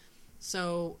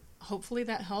 So hopefully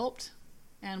that helped,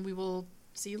 and we will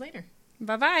see you later.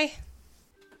 Bye-bye.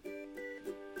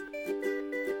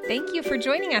 Thank you for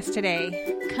joining us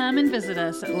today. Come and visit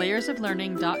us at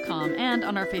layersoflearning.com and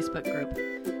on our Facebook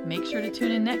group. Make sure to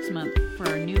tune in next month for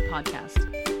our new podcast.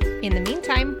 In the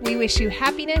meantime, we wish you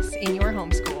happiness in your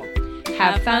homeschool.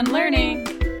 Have fun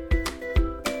learning!